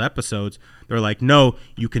some old episodes. They're like, no,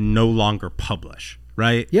 you can no longer publish,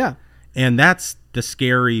 right? Yeah, and that's the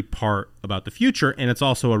scary part about the future, and it's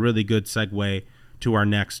also a really good segue to our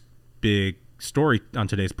next big story on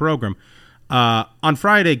today's program. On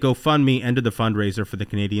Friday, GoFundMe ended the fundraiser for the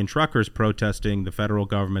Canadian truckers protesting the federal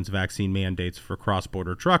government's vaccine mandates for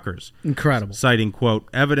cross-border truckers. Incredible. Citing, quote,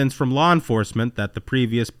 evidence from law enforcement that the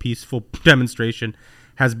previous peaceful demonstration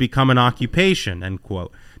has become an occupation, end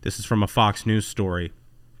quote. This is from a Fox News story.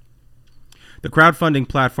 The crowdfunding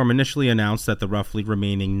platform initially announced that the roughly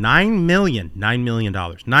remaining $9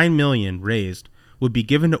 million raised would be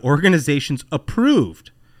given to organizations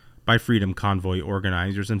approved by Freedom Convoy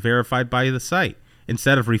organizers and verified by the site,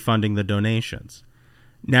 instead of refunding the donations.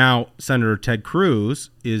 Now, Senator Ted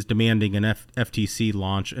Cruz is demanding an FTC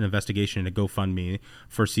launch an investigation into GoFundMe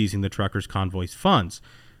for seizing the truckers' convoy's funds.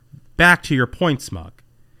 Back to your point, Smug.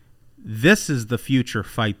 This is the future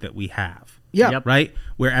fight that we have. Yeah. Yep. Right?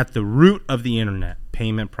 We're at the root of the internet,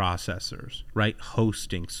 payment processors, right?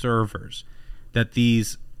 Hosting, servers, that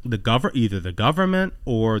either the government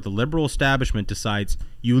or the liberal establishment decides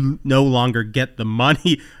you no longer get the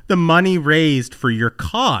money raised for your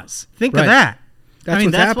cause. Think of that.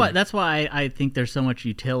 That's why I think there's so much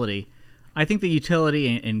utility. I think the utility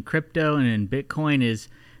in crypto and in Bitcoin is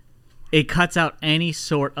it cuts out any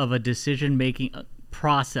sort of a decision-making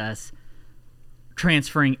process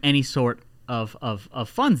transferring any sort of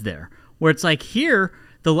funds there. Where it's like here,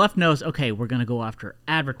 the left knows, okay, we're going to go after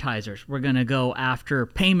advertisers. We're going to go after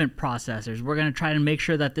payment processors. We're going to try to make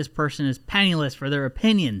sure that this person is penniless for their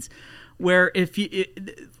opinions. Where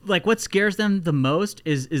what scares them the most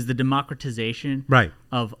is the democratization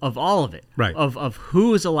of all of it, of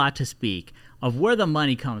who is allowed to speak, of where the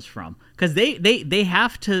money comes from, because they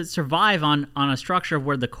have to survive on a structure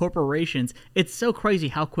where the corporations. It's so crazy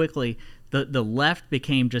how quickly the left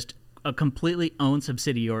became just a completely owned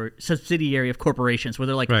subsidiary of corporations, where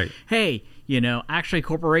they're like, hey, actually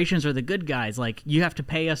corporations are the good guys. Like, you have to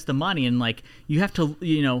pay us the money, and like you have to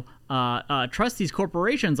trust these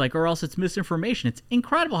corporations, like, or else it's misinformation. It's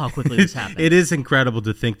incredible how quickly this happened. It is incredible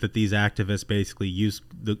to think that these activists basically use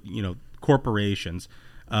the corporations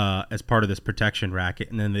as part of this protection racket,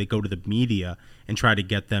 and then they go to the media and try to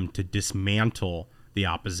get them to dismantle the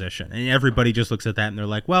opposition, and everybody just looks at that and they're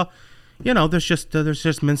like, well, there's just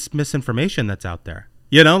misinformation that's out there.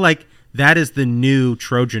 Like, that is the new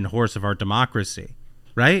Trojan horse of our democracy,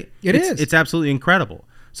 right? It's absolutely incredible.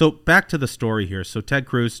 So back to the story here. So Ted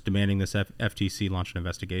Cruz demanding this FTC launch an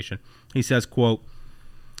investigation. He says, quote,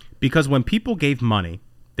 because when people gave money,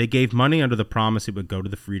 they gave money under the promise it would go to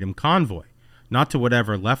the Freedom Convoy, not to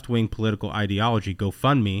whatever left-wing political ideology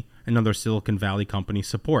GoFundMe and other Silicon Valley companies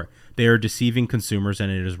support. They are deceiving consumers,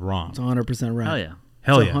 and it is wrong. It's 100% right. Hell yeah.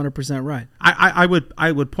 Hell yeah. 100% right.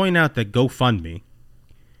 I would point out that GoFundMe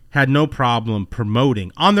had no problem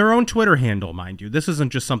promoting on their own Twitter handle, mind you. This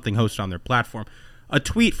isn't just something hosted on their platform. A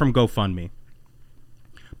tweet from GoFundMe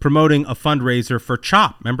promoting a fundraiser for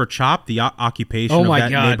CHOP. Remember CHOP, the occupation of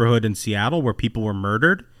that neighborhood in Seattle where people were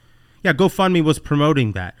murdered? Yeah, GoFundMe was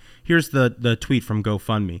promoting that. Here's the tweet from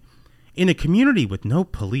GoFundMe. In a community with no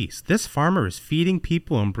police, this farmer is feeding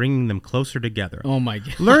people and bringing them closer together. Oh, my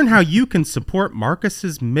God. Learn how you can support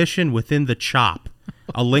Marcus's mission within the CHOP.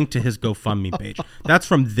 A link to his GoFundMe page. That's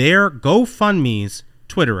from their GoFundMe's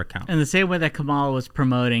Twitter account. And the same way that Kamala was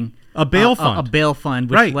promoting a bail fund. A bail fund,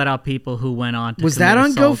 which let out people who went on to Was that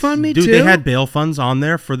on assaults. GoFundMe, too? Dude, they had bail funds on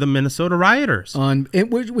there for the Minnesota rioters.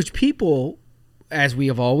 Which people, as we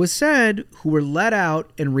have always said, who were let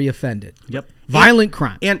out and reoffended. Yep. Violent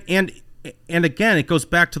crime. And again, it goes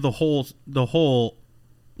back to the whole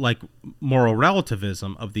like moral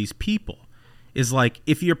relativism of these people. Is like,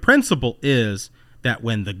 if your principle is that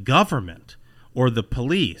when the government or the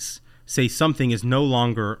police say something is no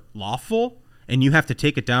longer lawful and you have to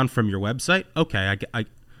take it down from your website, okay,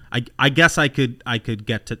 I guess I could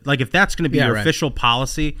get to, like, if that's going to be your official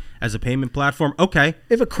policy as a payment platform, okay.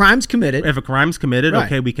 If a crime's committed,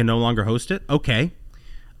 okay, we can no longer host it. Okay.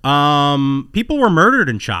 People were murdered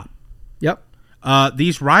in CHOP. Yep.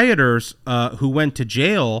 These rioters who went to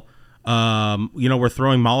jail, were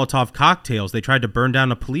throwing Molotov cocktails. They tried to burn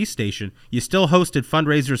down a police station. You still hosted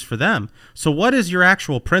fundraisers for them. So what is your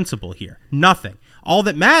actual principle here? Nothing. All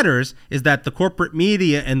that matters is that the corporate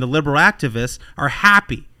media and the liberal activists are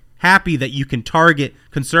happy that you can target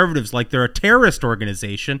conservatives like they're a terrorist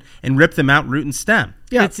organization and rip them out root and stem.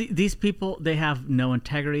 Yeah, these people, they have no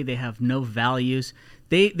integrity. They have no values.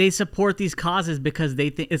 They support these causes because they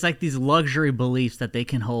think it's like these luxury beliefs that they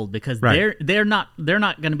can hold because they're not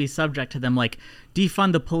going to be subject to them, like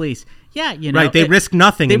defund the police. Yeah, they risk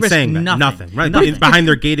nothing in saying that. Nothing. Right, nothing. Behind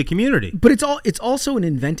their gated community. But it's also an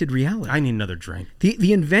invented reality. I need another drink.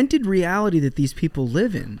 The invented reality that these people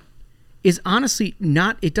live in is honestly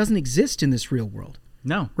not. It doesn't exist in this real world.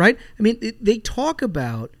 No. Right? I mean, they talk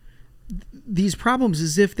about these problems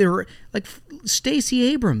as if they're like Stacey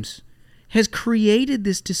Abrams has created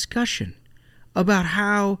this discussion about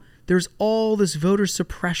how there's all this voter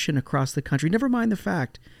suppression across the country. Never mind the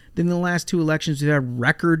fact that in the last two elections we've had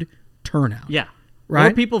record turnout. Yeah. Right?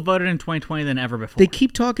 More people voted in 2020 than ever before. They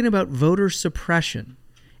keep talking about voter suppression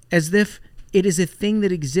as if it is a thing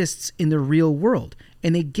that exists in the real world.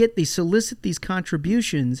 And they solicit these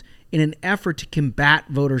contributions in an effort to combat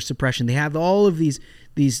voter suppression. They have all of these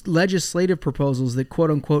legislative proposals that, quote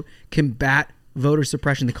unquote, combat voter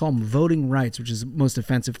suppression. They call them voting rights, which is the most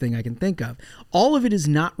offensive thing I can think of. All of it is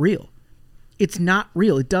not real. It's not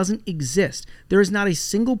real. It doesn't exist. There is not a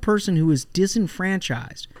single person who is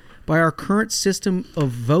disenfranchised by our current system of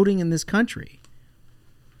voting in this country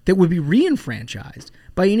that would be re-enfranchised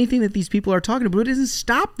by anything that these people are talking about. It doesn't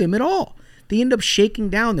stop them at all. They end up shaking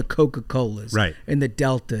down the Coca-Colas and the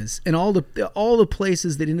Deltas and all the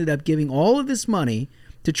places that ended up giving all of this money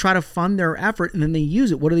to try to fund their effort, and then they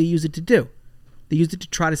use it. What do they use it to do? They use it to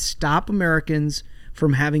try to stop Americans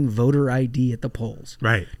from having voter ID at the polls.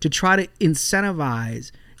 Right. To try to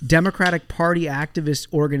incentivize Democratic Party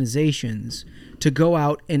activist organizations to go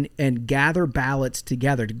out and gather ballots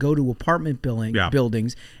together, to go to apartment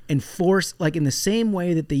buildings and force, like in the same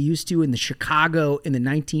way that they used to in the Chicago in the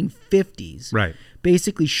 1950s, right?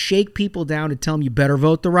 Basically shake people down to tell them you better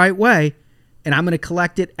vote the right way, and I'm going to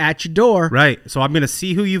collect it at your door. Right. So I'm going to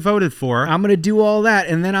see who you voted for. I'm going to do all that,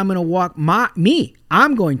 and then I'm going to walk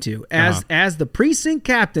I'm going to, as the precinct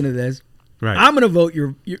captain of this, right. I'm going to vote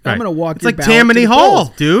I'm going to walk. It's like Tammany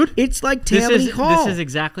Hall, dude. It's like Tammany Hall. This is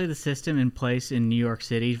exactly the system in place in New York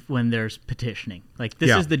City when there's petitioning. Like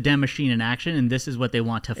this is the Dem machine in action, and this is what they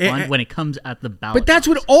want to fund when it comes at the ballot. But that's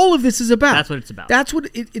what all of this is about. That's what it's about. That's what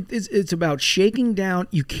it's about. Shaking down.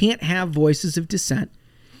 You can't have voices of dissent.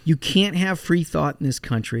 You can't have free thought in this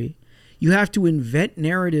country. You have to invent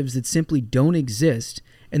narratives that simply don't exist.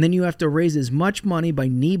 And then you have to raise as much money by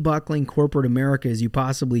knee-buckling corporate America as you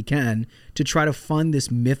possibly can to try to fund this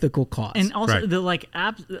mythical cause. And also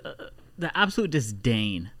the absolute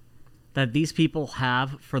disdain that these people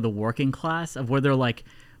have for the working class, of where they're like,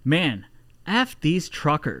 man, F these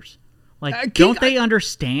truckers. Like, don't they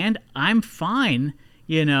understand? I'm fine,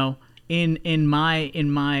 in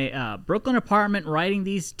my Brooklyn apartment writing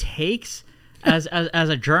these takes as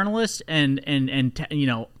a journalist and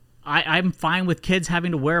I'm fine with kids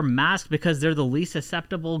having to wear masks because they're the least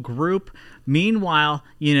susceptible group. Meanwhile,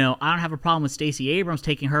 I don't have a problem with Stacey Abrams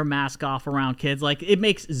taking her mask off around kids. Like, it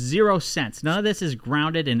makes zero sense. None of this is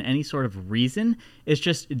grounded in any sort of reason. It's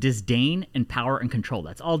just disdain and power and control.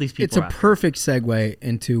 That's all these people It's a perfect segue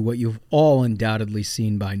into what you've all undoubtedly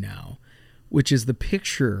seen by now, which is the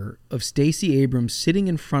picture of Stacey Abrams sitting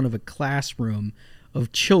in front of a classroom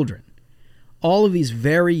of children. All of these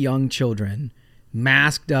very young children,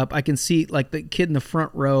 masked up. I can see, like, the kid in the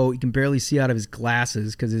front row, you can barely see out of his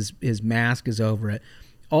glasses because his mask is over it.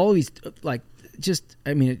 All of these, like, just,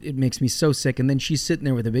 I mean, it makes me so sick. And then she's sitting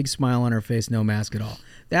there with a big smile on her face, no mask at all.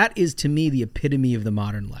 That is, to me, the epitome of the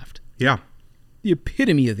modern left. Yeah. The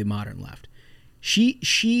epitome of the modern left.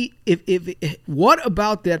 What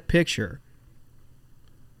about that picture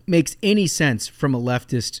makes any sense from a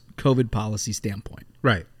leftist COVID policy standpoint?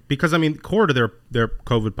 Right. Because, I mean, core to their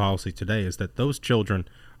COVID policy today is that those children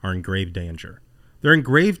are in grave danger. They're in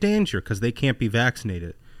grave danger because they can't be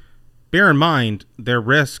vaccinated. Bear in mind, their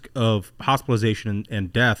risk of hospitalization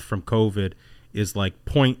and death from COVID is like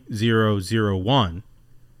 0.001,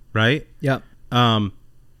 right? Yeah.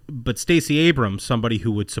 But Stacey Abrams, somebody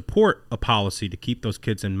who would support a policy to keep those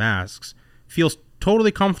kids in masks, feels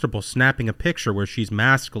totally comfortable snapping a picture where she's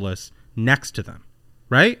maskless next to them,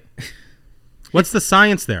 right? What's the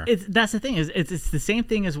science there? That's the thing. It's the same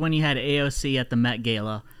thing as when you had AOC at the Met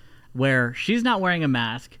Gala, where she's not wearing a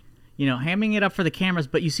mask, hamming it up for the cameras,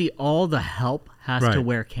 but you see all the help has to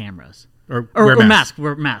wear cameras. Or wear masks.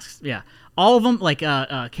 Wear masks, yeah. All of them, like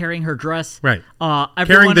carrying her dress. Right.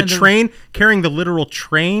 Carrying carrying the literal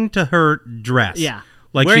train to her dress. Yeah.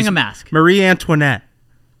 Like wearing a mask. Marie Antoinette.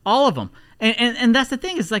 All of them. And that's the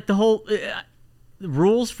thing. It's like the whole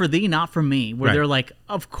rules for thee, not for me, where they're like,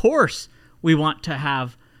 of course we want to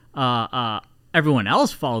have everyone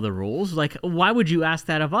else follow the rules. Like, why would you ask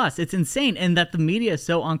that of us? It's insane. And that the media is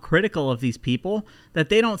so uncritical of these people that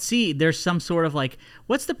they don't see there's some sort of like,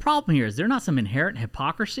 what's the problem here? Is there not some inherent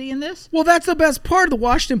hypocrisy in this? Well, that's the best part. The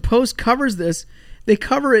Washington Post covers this. They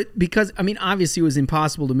cover it because, I mean, obviously it was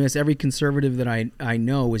impossible to miss. Every conservative that I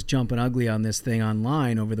know was jumping ugly on this thing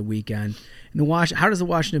online over the weekend. And how does the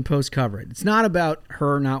Washington Post cover it? It's not about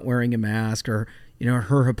her not wearing a mask or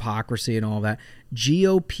her hypocrisy and all that.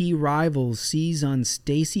 GOP rivals seize on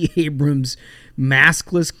Stacey Abrams'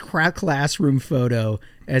 maskless classroom photo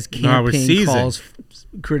as campaign calls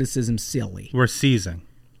criticism silly. We're seizing.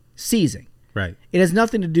 Right. It has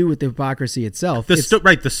nothing to do with the hypocrisy itself. The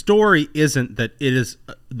story isn't that it is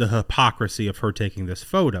the hypocrisy of her taking this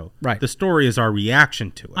photo. Right. The story is our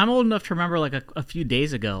reaction to it. I'm old enough to remember like a few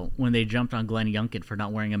days ago when they jumped on Glenn Youngkin for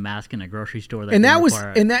not wearing a mask in a grocery store.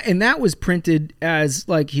 That was printed as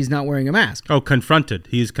like he's not wearing a mask. Oh, confronted.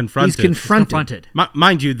 He's confronted. He's confronted.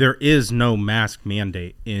 Mind you, there is no mask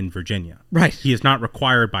mandate in Virginia. Right. He is not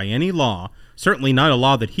required by any law. Certainly not a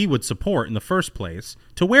law that he would support in the first place,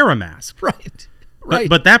 to wear a mask. Right.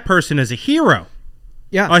 But that person is a hero.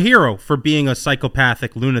 Yeah. A hero for being a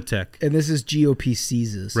psychopathic lunatic. And this is GOP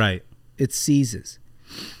seizes. Right. It seizes.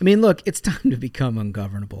 I mean, look, it's time to become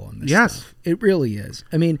ungovernable on this stuff. It really is.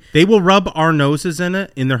 I mean, they will rub our noses in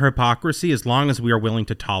it, in their hypocrisy, as long as we are willing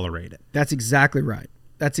to tolerate it. That's exactly right.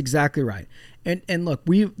 That's exactly right. And look,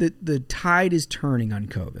 the tide is turning on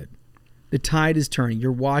COVID. The tide is turning.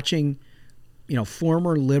 You're watching,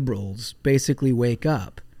 former liberals basically wake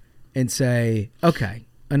up and say, okay,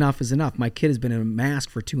 enough is enough. My kid has been in a mask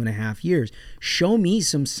for 2.5 years. Show me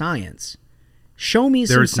some science. Show me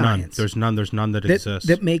some science. There's none that exists.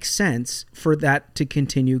 That makes sense for that to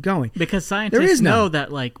continue going. Because scientists know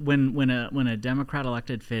that, like, when a Democrat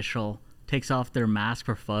elected official takes off their mask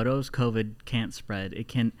for photos, COVID can't spread. It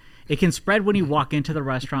can spread when you walk into the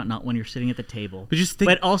restaurant, not when you're sitting at the table.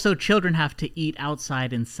 But also, children have to eat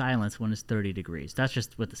outside in silence when it's 30 degrees. That's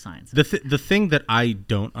just what the science is. The thing that I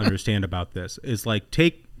don't understand about this is, like,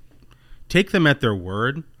 take them at their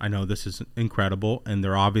word. I know this is incredible, and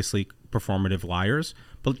they're obviously performative liars,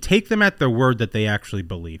 but take them at their word that they actually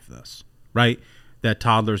believe this, right? That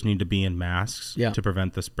toddlers need to be in masks to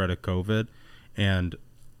prevent the spread of COVID, and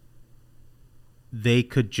they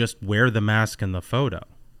could just wear the mask in the photo.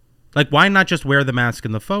 Like, why not just wear the mask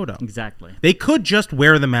in the photo? Exactly. They could just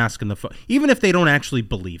wear the mask in the photo, even if they don't actually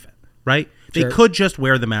believe it, right? Sure. They could just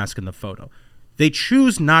wear the mask in the photo. They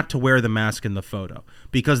choose not to wear the mask in the photo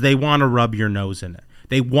because they want to rub your nose in it.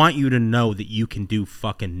 They want you to know that you can do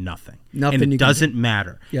fucking nothing. And it doesn't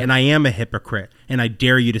matter. Yep. And I am a hypocrite. And I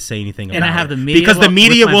dare you to say anything about it. And I have the media. Because the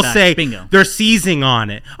media will say, they're seizing on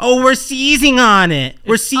it. Oh, we're seizing on it.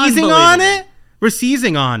 We're seizing on it. We're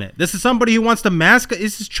seizing on it. This is somebody who wants to mask.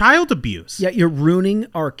 This is child abuse. Yeah, you're ruining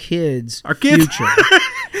our kids' future.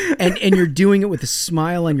 and you're doing it with a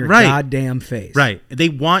smile on your goddamn face. Right. They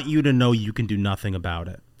want you to know you can do nothing about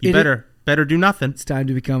it. You better do nothing. It's time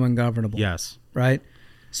to become ungovernable. Yes. Right?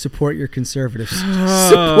 Support your conservatives.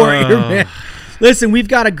 Support your man. Listen, we've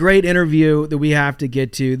got a great interview that we have to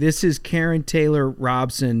get to. This is Karen Taylor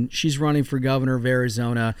Robson. She's running for governor of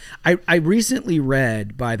Arizona. I recently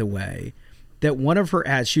read, by the way, that one of her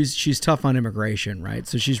ads, she's tough on immigration, right?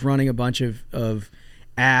 So she's running a bunch of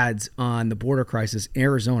ads on the border crisis in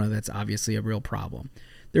Arizona. That's obviously a real problem.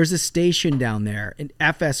 There's a station down there in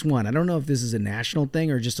FS1. I don't know if this is a national thing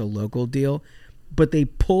or just a local deal, but they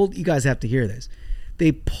pulled, you guys have to hear this.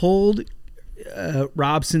 They pulled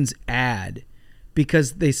Robson's ad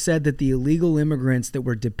because they said that the illegal immigrants that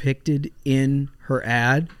were depicted in her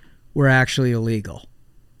ad were actually illegal,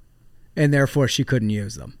 and therefore she couldn't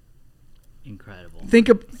use them. Incredible.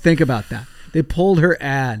 Think about that. They pulled her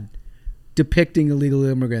ad depicting illegal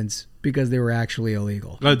immigrants because they were actually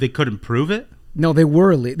illegal. Oh, they couldn't prove it? No, they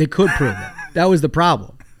were illegal. They could prove it. That was the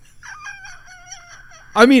problem.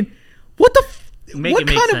 I mean, what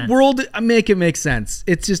kind of world? Make it make sense.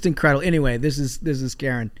 It's just incredible. Anyway, this is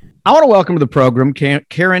Karen. I want to welcome to the program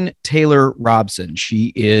Karen Taylor Robson.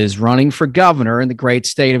 She is running for governor in the great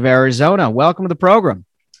state of Arizona. Welcome to the program.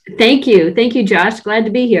 Thank you, Josh. Glad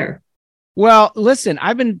to be here. Well, listen,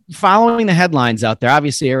 I've been following the headlines out there.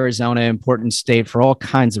 Obviously, Arizona, important state for all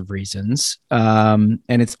kinds of reasons. And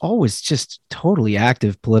it's always just totally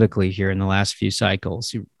active politically here in the last few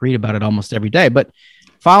cycles. You read about it almost every day. But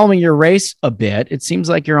following your race a bit, it seems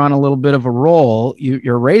like you're on a little bit of a roll.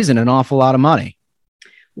 You're raising an awful lot of money.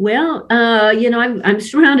 Well, I'm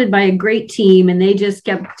surrounded by a great team, and they just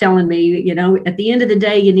kept telling me, at the end of the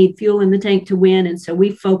day, you need fuel in the tank to win. And so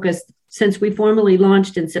we focused. Since we formally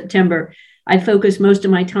launched in September, I focused most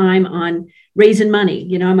of my time on raising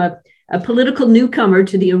money. I'm a political newcomer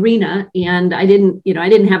to the arena, and I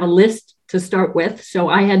didn't have a list to start with. So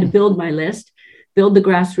I had to build my list, build the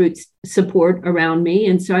grassroots support around me.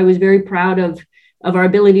 And so I was very proud of our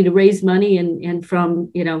ability to raise money and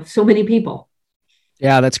from, so many people.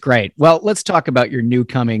 Yeah, that's great. Well, let's talk about your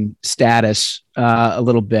newcoming status a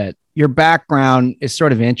little bit. Your background is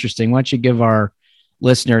sort of interesting. Why don't you give our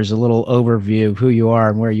listeners a little overview of who you are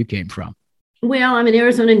and where you came from? Well, I'm an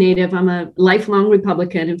Arizona native. I'm a lifelong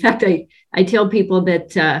Republican. In fact, I tell people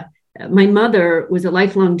that my mother was a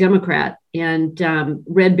lifelong Democrat and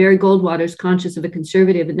read Barry Goldwater's Conscience of a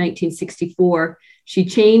Conservative in 1964. She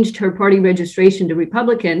changed her party registration to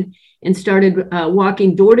Republican and started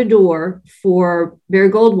walking door to door for Barry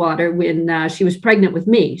Goldwater when she was pregnant with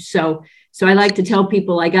me. So I like to tell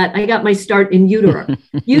people I got my start in utero.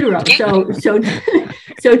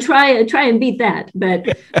 So try and beat that.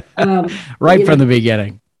 But right from the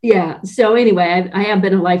beginning. Yeah. So anyway, I have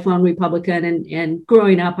been a lifelong Republican, and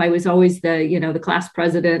growing up, I was always the class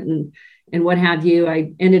president and what have you.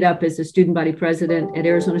 I ended up as a student body president at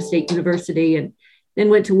Arizona State University, and then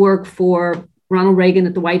went to work for Ronald Reagan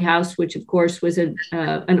at the White House, which of course was an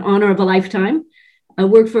honor of a lifetime. I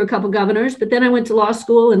worked for a couple governors, but then I went to law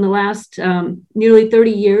school. In the last nearly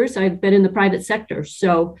 30 years, I've been in the private sector.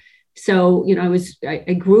 So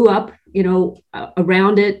I grew up,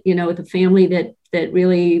 around it, with a family that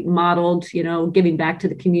really modeled, giving back to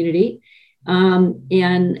the community.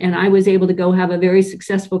 And I was able to go have a very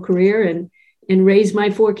successful career and raise my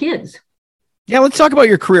 4 kids. Yeah, let's talk about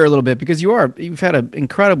your career a little bit, because you've had an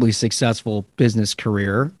incredibly successful business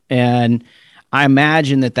career, and I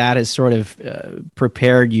imagine that has sort of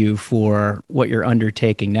prepared you for what you're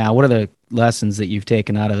undertaking now. What are the lessons that you've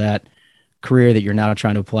taken out of that career that you're now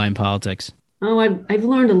trying to apply in politics? Oh, I've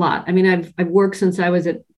learned a lot. I mean, I've worked since I was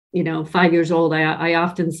at 5 years old. I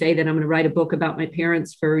often say that I'm going to write a book about my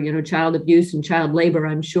parents for child abuse and child labor.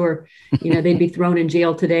 I'm sure they'd be thrown in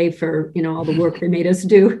jail today for all the work they made us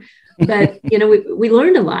do. But we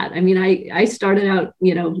learned a lot. I mean, I started out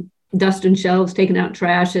dusting shelves, taking out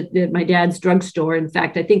trash at my dad's drugstore. In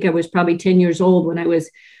fact, I think I was probably 10 years old when I was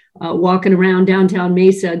walking around downtown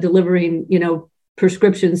Mesa delivering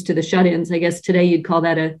prescriptions to the shut-ins. I guess today you'd call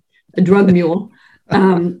that a drug mule.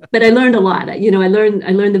 But I learned a lot. I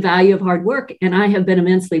learned the value of hard work, and I have been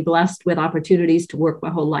immensely blessed with opportunities to work my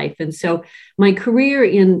whole life. And so my career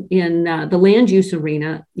in the land use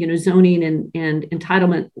arena, zoning and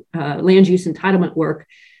entitlement, land use entitlement work,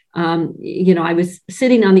 I was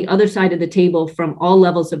sitting on the other side of the table from all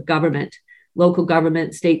levels of government, local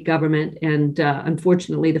government, state government, and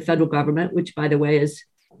unfortunately the federal government, which, by the way,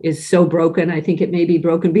 is so broken. I think it may be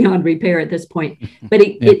broken beyond repair at this point. But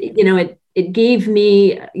it gave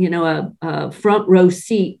me, a front row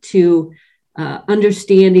seat to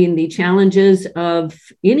understanding the challenges of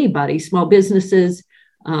anybody, small businesses,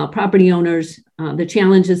 property owners, the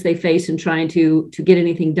challenges they face in trying to get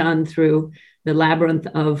anything done through the labyrinth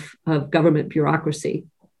of government bureaucracy.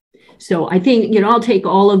 So I think, I'll take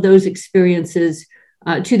all of those experiences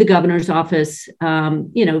to the governor's office,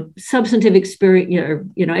 substantive experience,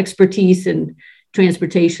 expertise in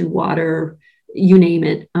transportation, water, you name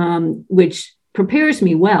it, which prepares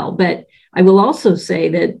me well. But I will also say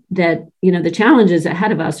that the challenges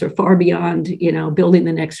ahead of us are far beyond, building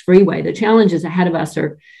the next freeway. The challenges ahead of us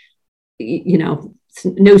are,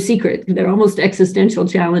 no secret. They're almost existential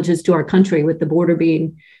challenges to our country, with the border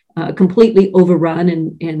being completely overrun,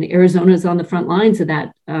 and Arizona is on the front lines of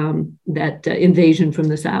that invasion from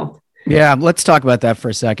the south. Yeah, let's talk about that for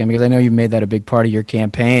a second, because I know you've made that a big part of your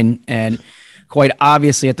campaign, and quite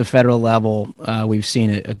obviously at the federal level, we've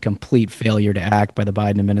seen a complete failure to act by the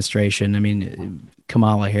Biden administration. I mean,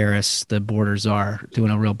 Kamala Harris, the border czar,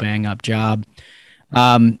 doing a real bang-up job.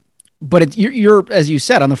 But you're, as you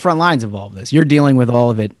said, on the front lines of all of this. You're dealing with all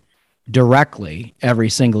of it directly every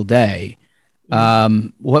single day.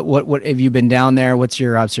 What have you been down there? What's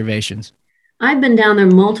your observations? I've been down there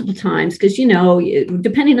multiple times because,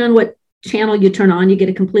 depending on what channel you turn on, you get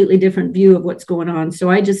a completely different view of what's going on. So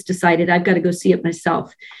I just decided I've got to go see it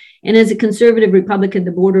myself. And as a conservative Republican,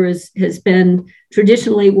 the border has been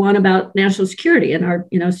traditionally one about national security and our,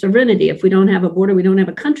 sovereignty. If we don't have a border, we don't have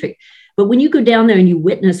a country. But when you go down there and you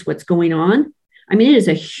witness what's going on, I mean, it is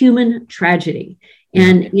a human tragedy.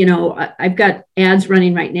 And, I've got ads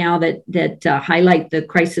running right now that highlight the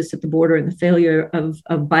crisis at the border and the failure of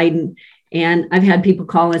Biden. And I've had people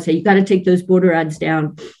call and say, you got to take those border ads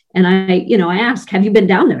down. And I ask, have you been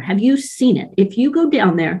down there? Have you seen it? If you go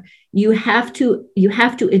down there, you have to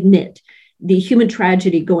admit the human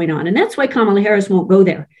tragedy going on. And that's why Kamala Harris won't go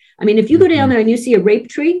there. I mean, if you go down there and you see a rape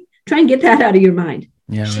tree, try and get that out of your mind.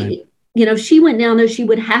 Yeah, right. She went down there, she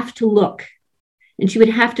would have to look, and she would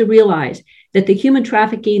have to realize that the human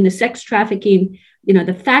trafficking, the sex trafficking,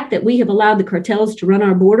 the fact that we have allowed the cartels to run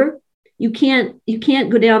our border, you can't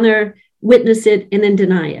go down there, witness it, and then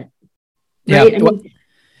deny it. Right? Yeah.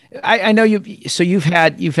 I know you've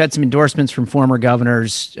had some endorsements from former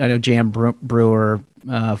governors. I know Jan Brewer,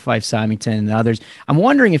 Fife Symington, and others. I'm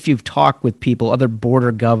wondering if you've talked with people, other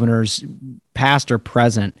border governors, past or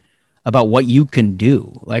present, about what you can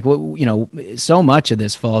do. Like, so much of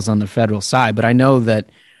this falls on the federal side, but I know that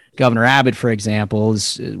Governor Abbott, for example,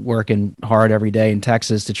 is working hard every day in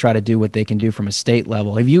Texas to try to do what they can do from a state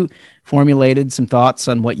level. Have you formulated some thoughts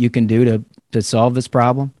on what you can do to solve this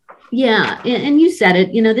problem? Yeah, and you said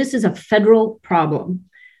it, this is a federal problem.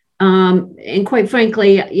 And quite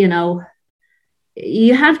frankly, you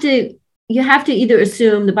have to either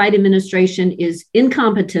assume the Biden administration is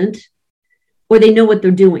incompetent or they know what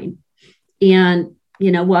they're doing. And,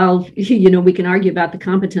 while, we can argue about the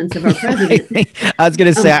competence of our president. I was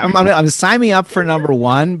going to say, I'm signing up for number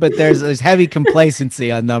one, but there's heavy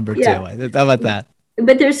complacency on number two. How about that?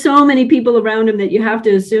 But there's so many people around him that you have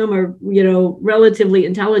to assume are, relatively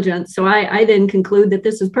intelligent. So I then conclude that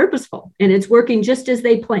this is purposeful and it's working just as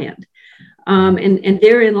they planned. And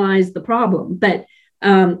therein lies the problem. But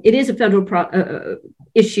it is a federal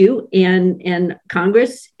issue, and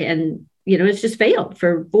Congress and it's just failed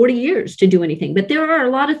for 40 years to do anything. But there are a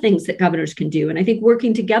lot of things that governors can do. And I think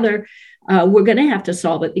working together, we're going to have to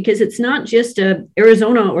solve it, because it's not just a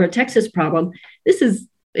Arizona or a Texas problem.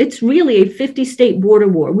 It's really a 50-state border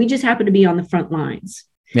war. We just happen to be on the front lines.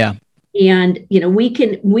 Yeah. And, we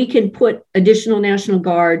can put additional National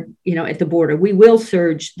Guard, at the border. We will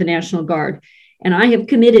surge the National Guard. And I have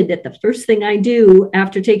committed that the first thing I do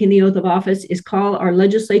after taking the oath of office is call our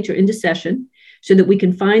legislature into session so that we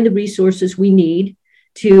can find the resources we need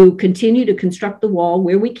to continue to construct the wall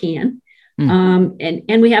where we can.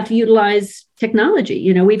 And we have to utilize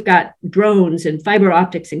technology. We've got drones and fiber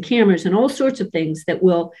optics and cameras and all sorts of things that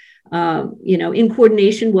will, in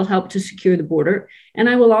coordination will help to secure the border. And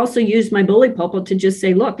I will also use my bully pulpit to just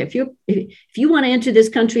say, look, if you want to enter this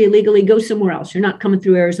country illegally, go somewhere else. You're not coming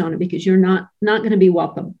through Arizona, because you're not going to be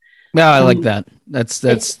welcome. No, I like that. That's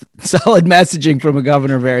solid messaging from a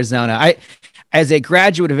governor of Arizona. As a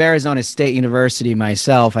graduate of Arizona State University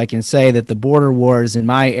myself, I can say that the border wars in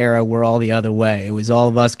my era were all the other way. It was all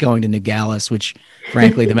of us going to Nogales, which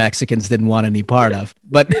frankly the Mexicans didn't want any part of.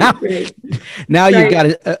 But now you've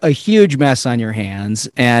got a huge mess on your hands,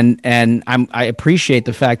 and I appreciate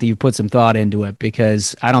the fact that you put some thought into it,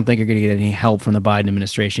 because I don't think you're going to get any help from the Biden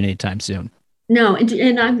administration anytime soon. No,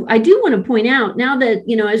 and I do want to point out now that,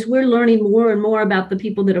 as we're learning more and more about the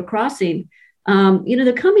people that are crossing,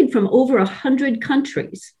 they're coming from over 100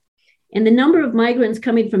 countries, and the number of migrants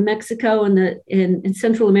coming from Mexico and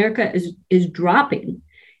Central America is dropping.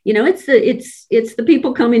 It's the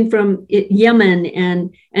people coming from Yemen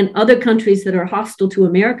and other countries that are hostile to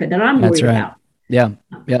America that I'm worried about. Yeah.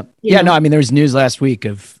 No, I mean, there was news last week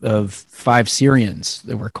of 5 Syrians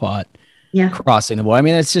that were caught crossing the border. I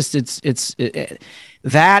mean, it's just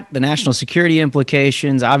that, the national security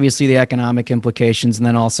implications, obviously the economic implications, and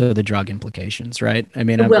then also the drug implications, right? I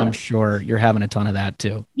mean, I'm sure you're having a ton of that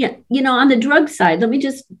too. Yeah. On the drug side, let me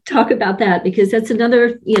just talk about that, because that's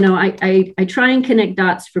another, I try and connect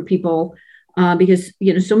dots for people because,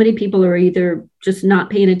 so many people are either just not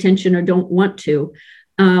paying attention or don't want to.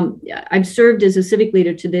 I've served as a civic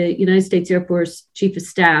leader to the United States Air Force Chief of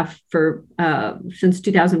Staff since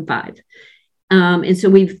 2005. And so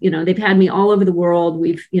they've had me all over the world.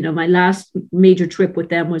 My last major trip with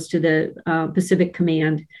them was to the Pacific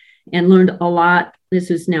Command, and learned a lot.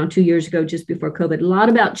 This was now 2 years ago, just before COVID, a lot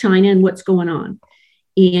about China and what's going on.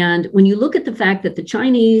 And when you look at the fact that the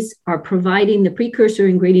Chinese are providing the precursor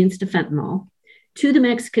ingredients to fentanyl to the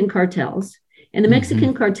Mexican cartels, and the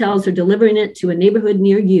Mexican cartels are delivering it to a neighborhood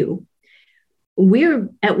near you, we're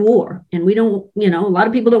at war. And we don't, a lot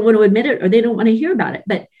of people don't want to admit it, or they don't want to hear about it.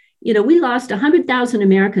 But we lost 100,000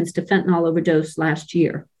 Americans to fentanyl overdose last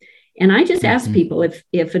year. And I just ask people,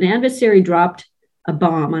 if an adversary dropped a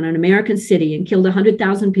bomb on an American city and killed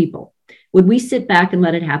 100,000 people, would we sit back and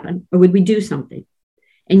let it happen, or would we do something?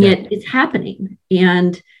 And yet it's happening.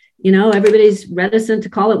 And, everybody's reticent to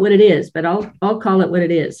call it what it is, but I'll call it what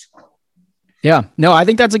it is. Yeah, no, I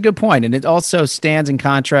think that's a good point. And it also stands in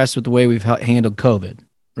contrast with the way we've handled COVID,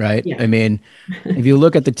 right? Yeah. I mean, if you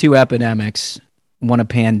look at the two epidemics, one a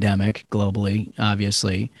pandemic globally,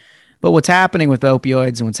 obviously, but what's happening with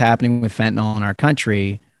opioids and what's happening with fentanyl in our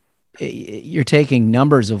country, you're taking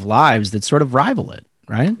numbers of lives that sort of rival it,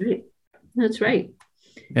 right? That's right.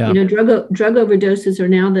 Yeah. Drug overdoses are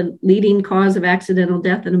now the leading cause of accidental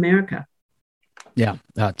death in America. Yeah.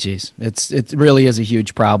 Oh, geez. It really is a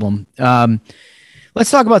huge problem.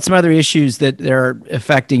 Let's talk about some other issues that are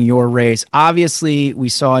affecting your race. Obviously, we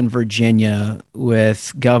saw in Virginia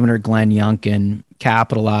with Governor Glenn Youngkin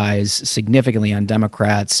capitalize significantly on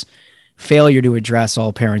Democrats' failure to address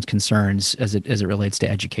all parents' concerns as it relates to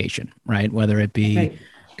education, right? Whether it be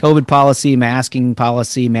COVID policy, masking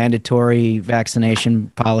policy, mandatory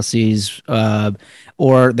vaccination policies,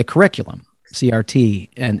 or the curriculum, CRT,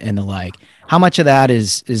 and the like. How much of that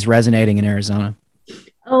is resonating in Arizona?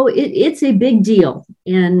 Oh, it's a big deal.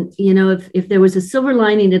 And, if there was a silver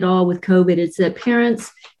lining at all with COVID, it's that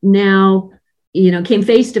parents now, came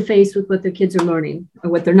face to face with what their kids are learning or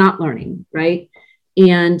what they're not learning, right?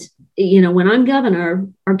 And, when I'm governor,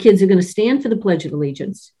 our kids are going to stand for the Pledge of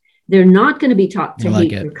Allegiance. They're not going to be taught to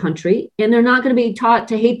hate their country, and they're not going to be taught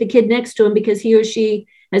to hate the kid next to them because he or she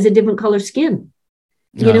has a different color skin.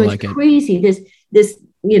 It's crazy. This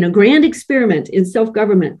grand experiment in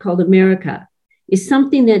self-government called America is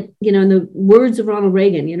something that, in the words of Ronald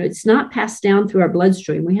Reagan, it's not passed down through our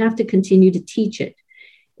bloodstream. We have to continue to teach it.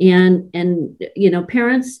 And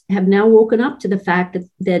parents have now woken up to the fact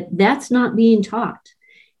that that's not being taught.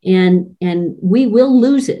 And we will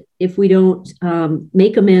lose it if we don't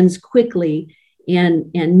make amends quickly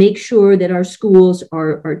and make sure that our schools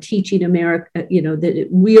are teaching America, the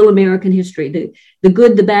real American history, the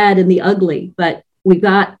good, the bad, and the ugly. But we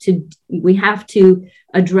have to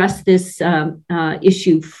address this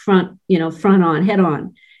issue front on, head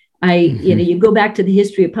on. You go back to the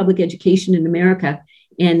history of public education in America,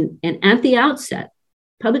 and at the outset,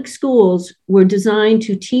 public schools were designed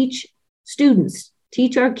to teach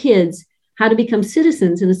our kids how to become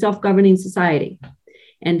citizens in a self-governing society.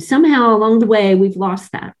 And somehow along the way, we've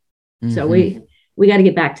lost that. Mm-hmm. So we got to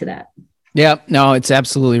get back to that. Yeah, no, it's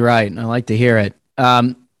absolutely right. And I like to hear it.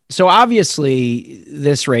 So obviously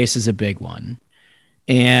this race is a big one,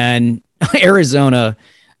 and Arizona,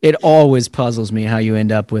 it always puzzles me how you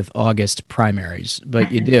end up with August primaries,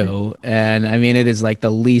 but you do. And I mean, it is like the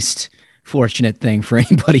least fortunate thing for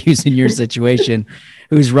anybody who's in your situation,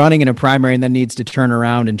 who's running in a primary and then needs to turn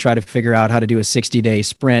around and try to figure out how to do a 60-day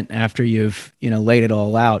sprint after you've, laid it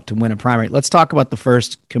all out to win a primary. Let's talk about the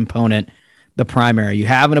first component, the primary. You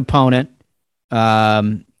have an opponent.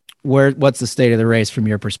 What's the state of the race from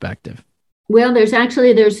your perspective? Well,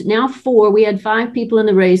 there's now 4. We had 5 people in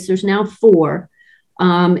the race. There's now 4.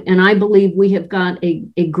 And I believe we have got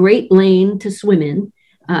a great lane to swim in.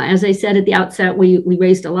 As I said at the outset, we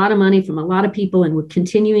raised a lot of money from a lot of people, and we're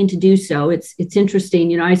continuing to do so. It's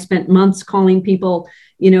interesting. I spent months calling people,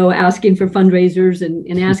 asking for fundraisers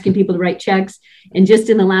and asking people to write checks. And just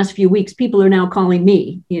in the last few weeks, people are now calling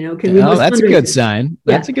me, can we that's a good sign.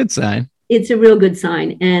 That's a good sign. It's a real good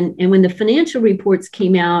sign. And when the financial reports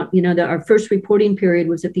came out, our first reporting period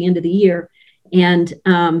was at the end of the year. And,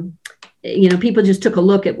 people just took a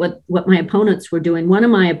look at what my opponents were doing. One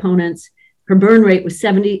of my opponents, her burn rate was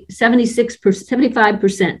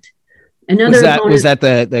 75%. Another was that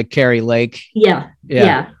the Kari Lake? Yeah.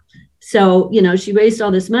 So, she raised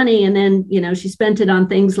all this money, and then, she spent it on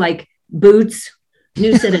things like boots,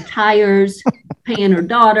 new set of tires, paying her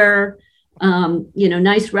daughter,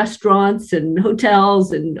 nice restaurants and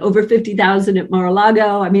hotels, and over 50,000 at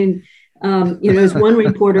Mar-a-Lago. I mean, as one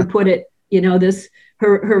reporter put it,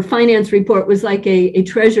 her finance report was like a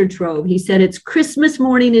treasure trove. He said it's Christmas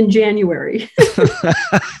morning in January.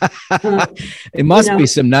 It must be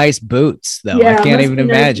some nice boots, though. Yeah, I can't even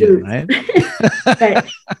imagine, right? But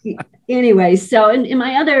anyway, so and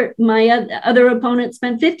my other opponent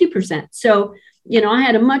spent 50%. So, I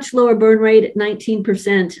had a much lower burn rate at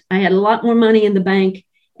 19%. I had a lot more money in the bank,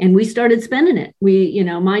 and we started spending it.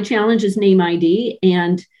 My challenge is Name ID,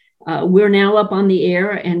 and we're now up on the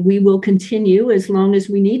air, and we will continue as long as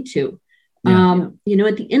we need to. At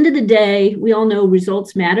the end of the day, we all know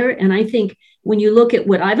results matter. And I think when you look at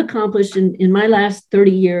what I've accomplished in my last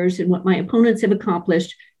 30 years and what my opponents have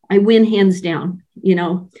accomplished, I win hands down.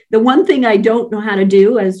 The one thing I don't know how to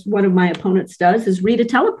do, as one of my opponents does, is read a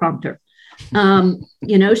teleprompter.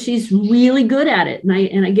 She's really good at it.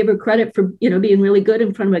 And I give her credit for, being really good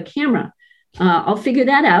in front of a camera. I'll figure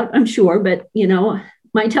that out, I'm sure. But,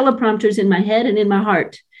 my teleprompter's in my head and in my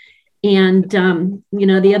heart. And,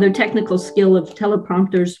 the other technical skill of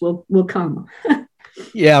teleprompters will come.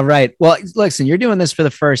 Yeah, right. Well, listen, you're doing this for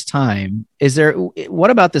the first time. What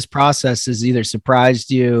about this process has either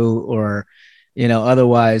surprised you or,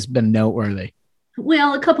 otherwise been noteworthy?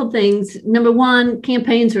 Well, a couple things. Number one,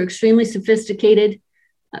 campaigns are extremely sophisticated,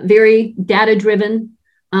 very data-driven.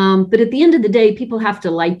 But at the end of the day, people have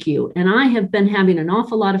to like you. And I have been having an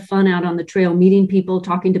awful lot of fun out on the trail, meeting people,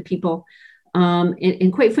 talking to people.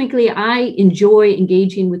 And quite frankly, I enjoy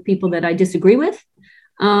engaging with people that I disagree with.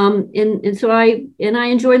 And so I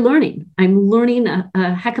enjoy learning. I'm learning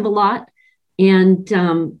a heck of a lot, and,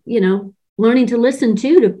 learning to listen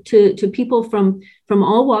to people from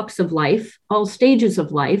all walks of life, all stages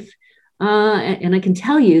of life. And I can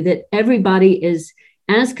tell you that everybody is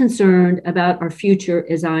as concerned about our future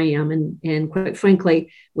as I am. And quite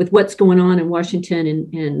frankly, with what's going on in Washington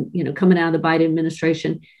and coming out of the Biden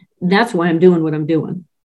administration, that's why I'm doing what I'm doing.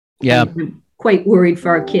 Yeah. I'm quite worried for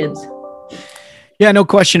our kids. Yeah, no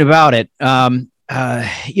question about it.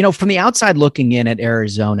 From the outside looking in at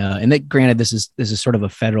Arizona, and granted, this is sort of a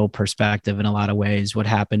federal perspective in a lot of ways. What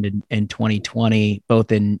happened in 2020,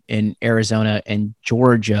 both in Arizona and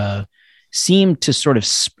Georgia, seemed to sort of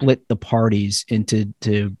split the parties into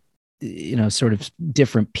sort of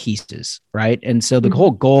different pieces, right? And so the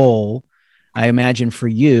whole goal, I imagine, for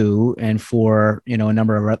you and for a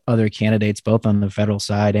number of other candidates, both on the federal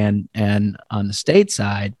side and on the state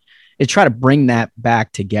side, is try to bring that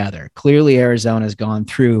back together. Clearly, Arizona has gone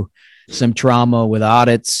through some trauma with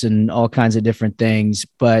audits and all kinds of different things.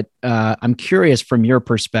 But I'm curious from your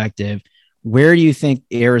perspective, where do you think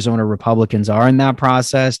Arizona Republicans are in that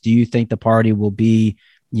process? Do you think the party will be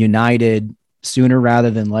united sooner rather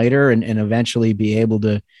than later and eventually be able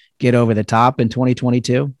to get over the top in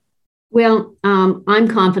 2022? Well, I'm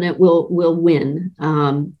confident we'll win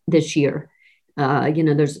this year.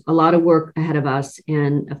 There's a lot of work ahead of us.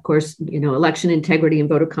 And of course, election integrity and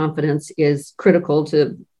voter confidence is critical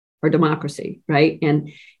to our democracy, right?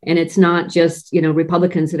 And it's not just,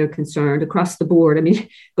 Republicans that are concerned across the board. I mean,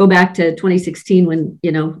 go back to 2016 when,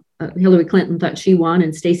 Hillary Clinton thought she won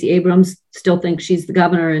and Stacey Abrams still thinks she's the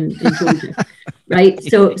governor in Georgia, right?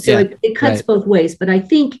 So it cuts both ways. But I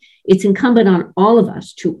think it's incumbent on all of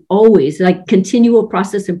us to always, continual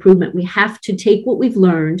process improvement. We have to take what we've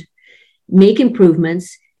learned, make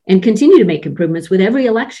improvements, and continue to make improvements with every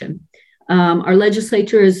election. Our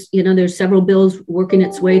legislature is, there's several bills working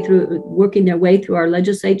their way through our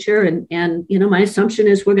legislature. And my assumption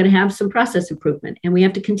is we're going to have some process improvement and we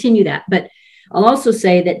have to continue that. But I'll also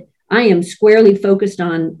say that I am squarely focused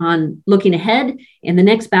on looking ahead in the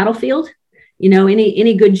next battlefield.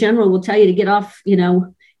 Any good general will tell you to get off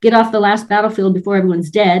the last battlefield before everyone's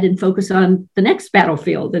dead and focus on the next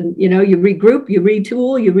battlefield. And, you regroup, you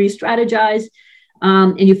retool, you re-strategize.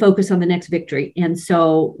 And you focus on the next victory. And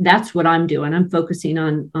so that's what I'm doing. I'm focusing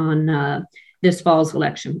on this fall's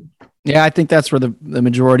election. Yeah, I think that's where the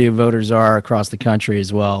majority of voters are across the country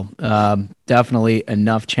as well. Definitely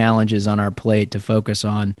enough challenges on our plate to focus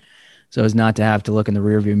on so as not to have to look in the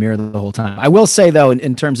rearview mirror the whole time. I will say, though,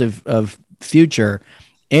 in terms of future,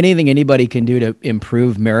 anything anybody can do to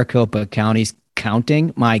improve Maricopa County's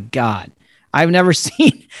counting, my God, I've never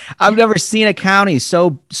seen a county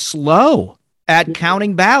so slow at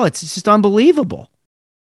counting ballots. It's just unbelievable.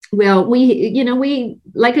 Well, we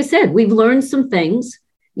like I said, we've learned some things.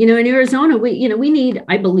 In Arizona, we need,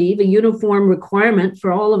 I believe, a uniform requirement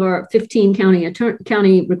for all of our 15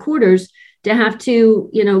 county recorders to have to,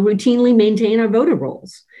 routinely maintain our voter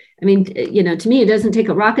rolls. I mean, to me, it doesn't take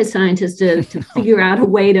a rocket scientist to figure out a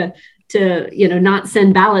way to not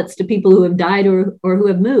send ballots to people who have died or who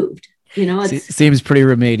have moved. It seems pretty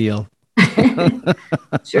remedial.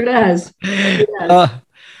 Sure does.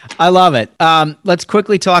 I love it. Let's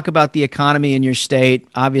quickly talk about the economy in your state.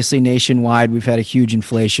 Obviously, nationwide, we've had a huge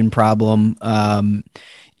inflation problem.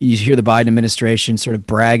 You hear the Biden administration sort of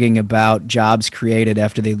bragging about jobs created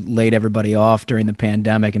after they laid everybody off during the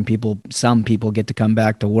pandemic, and some people get to come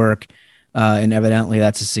back to work, and evidently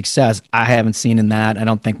that's a success. I haven't seen in that. I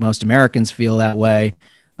don't think most Americans feel that way.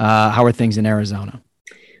 How are things in Arizona?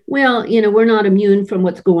 Well, we're not immune from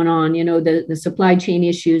what's going on. The supply chain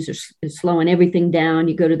issues are slowing everything down.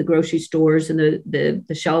 You go to the grocery stores and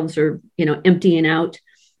the shelves are, emptying out.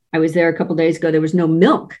 I was there a couple of days ago. There was no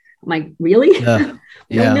milk. I'm like, really?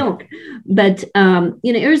 No milk. But,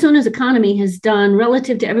 Arizona's economy has done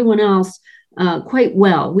relative to everyone else quite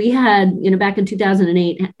well. We had, back in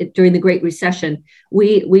 2008, during the Great Recession,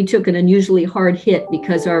 we took an unusually hard hit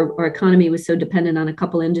because our economy was so dependent on a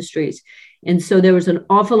couple industries. And so there was an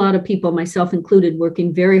awful lot of people, myself included,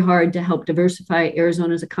 working very hard to help diversify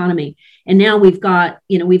Arizona's economy. And now we've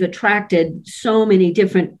attracted so many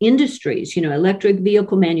different industries, electric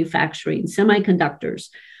vehicle manufacturing, semiconductors,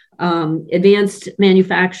 advanced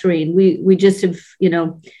manufacturing. We just have,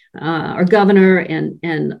 our governor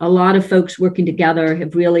and a lot of folks working together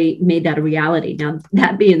have really made that a reality. Now,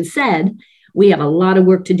 that being said, we have a lot of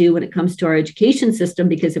work to do when it comes to our education system,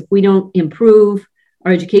 because if we don't improve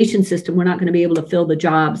our education system, we're not going to be able to fill the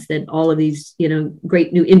jobs that all of these,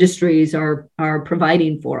 great new industries are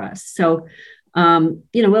providing for us. So,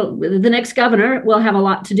 the next governor will have a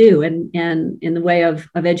lot to do, and in the way of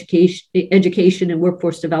education and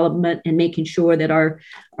workforce development, and making sure that our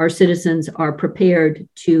citizens are prepared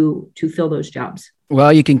to fill those jobs.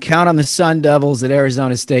 Well, you can count on the Sun Devils at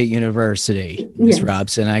Arizona State University, Ms.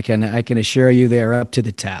 Robson. I can assure you they are up to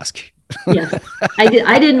the task. Yes,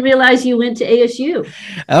 I didn't realize you went to ASU.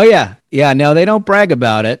 Oh yeah. No, they don't brag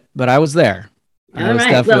about it, but I was there. I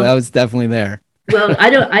was definitely there. Well, I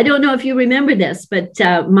don't know if you remember this, but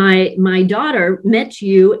my daughter met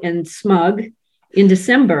you and Smug in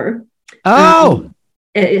December. Oh,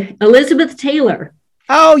 Elizabeth Taylor.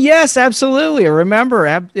 Oh yes, absolutely. I remember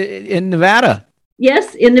in Nevada.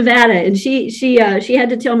 Yes, in Nevada, and she had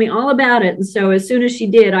to tell me all about it. And so as soon as she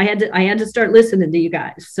did, I had to start listening to you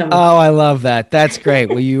guys. So I love that. That's great.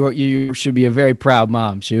 Well, you should be a very proud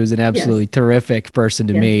mom. She was an absolutely terrific person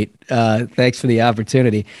to meet. Thanks for the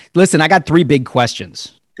opportunity. Listen, I got 3 big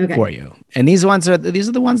questions for you, and these are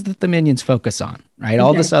the ones that the minions focus on. Right,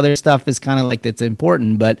 all this other stuff is kind of like it's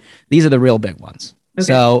important, but these are the real big ones. Okay.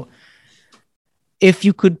 So, If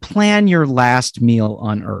you could plan your last meal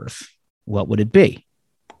on Earth, what would it be?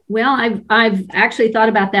 Well, I've actually thought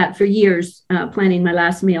about that for years, planning my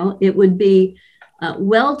last meal. It would be a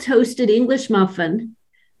well-toasted English muffin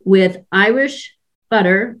with Irish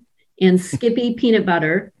butter and Skippy peanut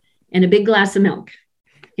butter and a big glass of milk.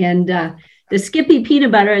 And the Skippy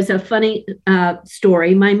peanut butter is a funny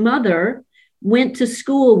story. My mother went to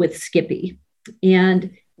school with Skippy.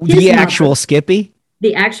 And the actual Skippy?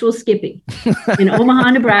 The actual Skippy in Omaha,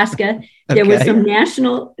 Nebraska. There was some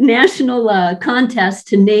national contest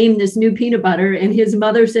to name this new peanut butter, and his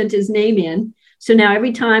mother sent his name in. So now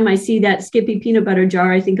every time I see that Skippy peanut butter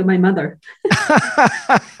jar, I think of my mother.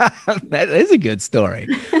 That is a good story.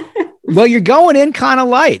 Well, you're going in kind of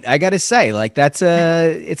light, I got to say. Like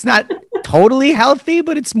it's not totally healthy,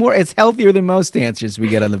 but it's healthier than most answers we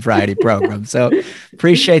get on the Friday program. So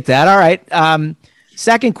appreciate that. All right.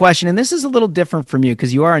 Second question, and this is a little different from you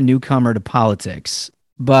because you are a newcomer to politics,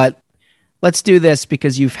 but let's do this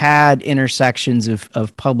because you've had intersections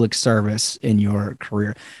of public service in your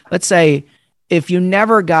career. Let's say if you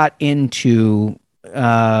never got into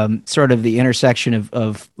sort of the intersection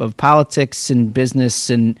of politics and business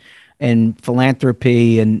and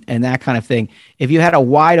philanthropy and that kind of thing, if you had a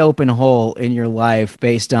wide open hole in your life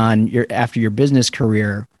based on after your business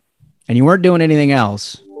career and you weren't doing anything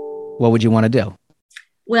else, what would you want to do?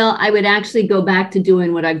 Well, I would actually go back to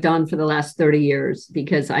doing what I've done for the last 30 years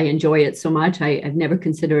because I enjoy it so much. I've never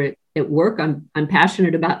considered it work. I'm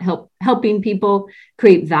passionate about helping people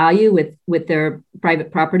create value with their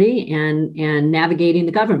private property and navigating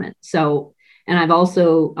the government. So, and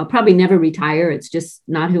I'll probably never retire. It's just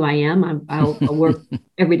not who I am. I'll work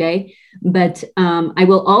every day, but I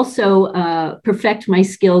will also perfect my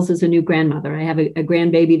skills as a new grandmother. I have a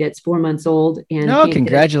grandbaby that's 4 months old, and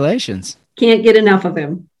congratulations. Can't get enough of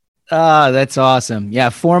him. That's awesome. Yeah,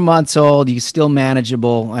 4 months old. You're still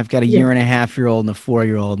manageable. I've got a 1.5-year-old and a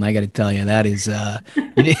 4-year-old, and I got to tell you, that is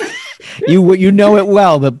you know it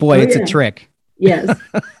well, but boy, it's a trick. Yes.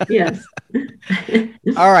 Yes.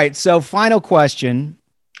 All right. So final question,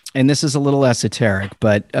 and this is a little esoteric,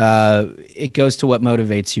 but it goes to what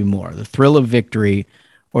motivates you more, the thrill of victory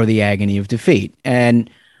or the agony of defeat. And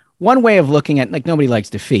one way of looking at, like, nobody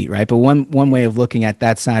likes defeat, right? But one way of looking at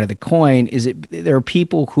that side of the coin is there are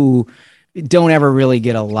people who don't ever really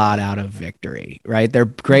get a lot out of victory, right? Their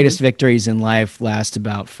greatest victories in life last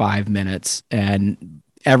about 5 minutes, and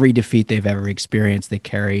every defeat they've ever experienced, they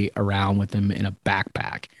carry around with them in a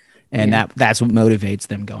backpack. And that's what motivates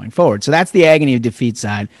them going forward. So that's the agony of defeat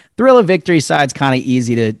side. Thrill of victory side's kind of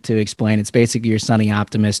easy to explain. It's basically your sunny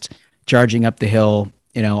optimist charging up the hill,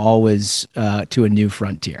 always to a new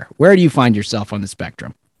frontier. Where do you find yourself on the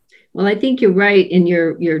spectrum? Well, I think you're right in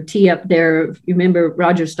your tee up there. You remember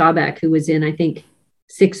Roger Staubach, who was in, I think,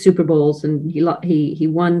 6 Super Bowls, and he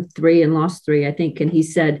won 3 and lost 3, I think. And he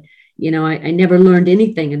said, I never learned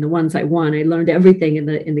anything in the ones I won. I learned everything in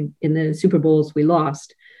the Super Bowls we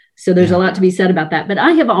lost. So there's a lot to be said about that. But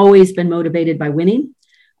I have always been motivated by winning.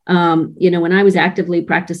 When I was actively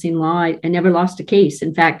practicing law, I never lost a case.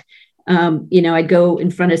 In fact, I'd go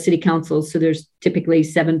in front of city council. So there's typically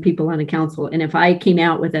 7 people on a council. And if I came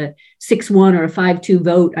out with a 6-1 or a 5-2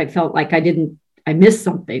 vote, I felt like I missed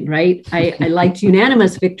something, right? I liked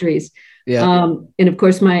unanimous victories. Yeah. And of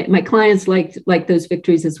course, my clients liked those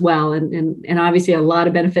victories as well. And obviously a lot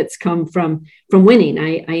of benefits come from winning.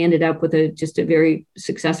 I ended up with just a very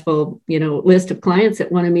successful, list of clients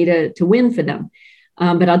that wanted me to win for them.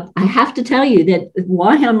 But I have to tell you that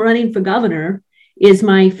why I'm running for governor is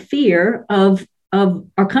my fear of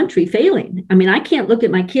our country failing. I mean, I can't look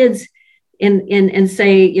at my kids and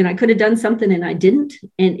say, I could have done something and I didn't.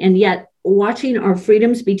 And yet watching our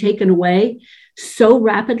freedoms be taken away so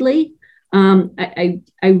rapidly,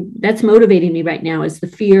 that's motivating me right now, is the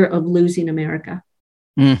fear of losing America.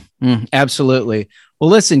 Absolutely.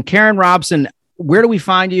 Well, listen, Karen Robson, where do we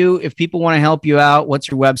find you if people want to help you out?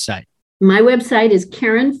 What's your website? My website is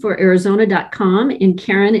KarenForArizona.com, and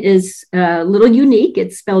Karen is a little unique.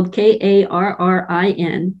 It's spelled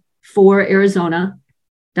KARRIN for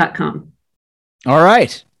Arizona.com. All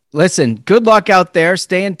right. Listen, good luck out there.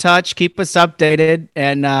 Stay in touch. Keep us updated.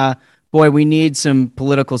 And boy, we need some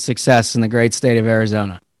political success in the great state of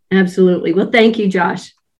Arizona. Absolutely. Well, thank you,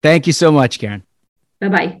 Josh. Thank you so much, Karen.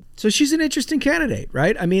 Bye-bye. So she's an interesting candidate,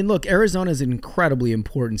 right? I mean, look, Arizona is an incredibly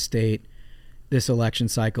important state this election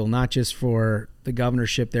cycle, not just for the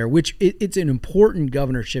governorship there, which it's an important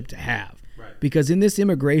governorship to have. Right. Because in this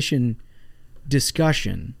immigration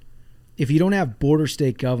discussion, if you don't have border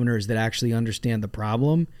state governors that actually understand the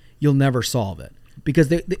problem, you'll never solve it.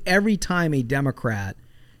 Because every time a Democrat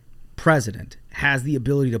president has the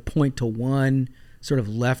ability to point to one sort of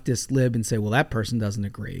leftist lib and say, well, that person doesn't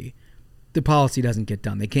agree, the policy doesn't get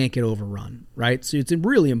done. They can't get overrun, right? So it's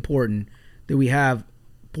really important that we have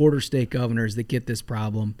border state governors that get this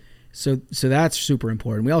problem. So that's super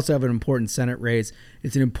important. We also have an important Senate race.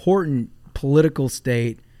 It's an important political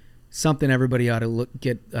state, something everybody ought to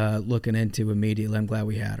looking into immediately. I'm glad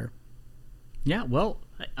we had her. Yeah, well,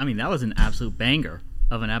 I mean, that was an absolute banger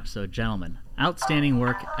of an episode, gentlemen. Outstanding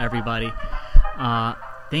work, everybody.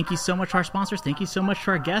 Thank you so much to our sponsors. Thank you so much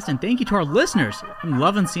to our guests. And thank you to our listeners. I'm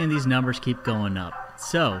loving seeing these numbers keep going up.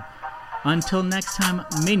 So, until next time,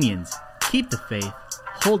 minions, keep the faith,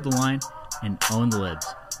 hold the line, and own the libs.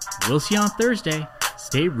 We'll see you on Thursday.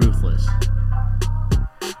 Stay ruthless.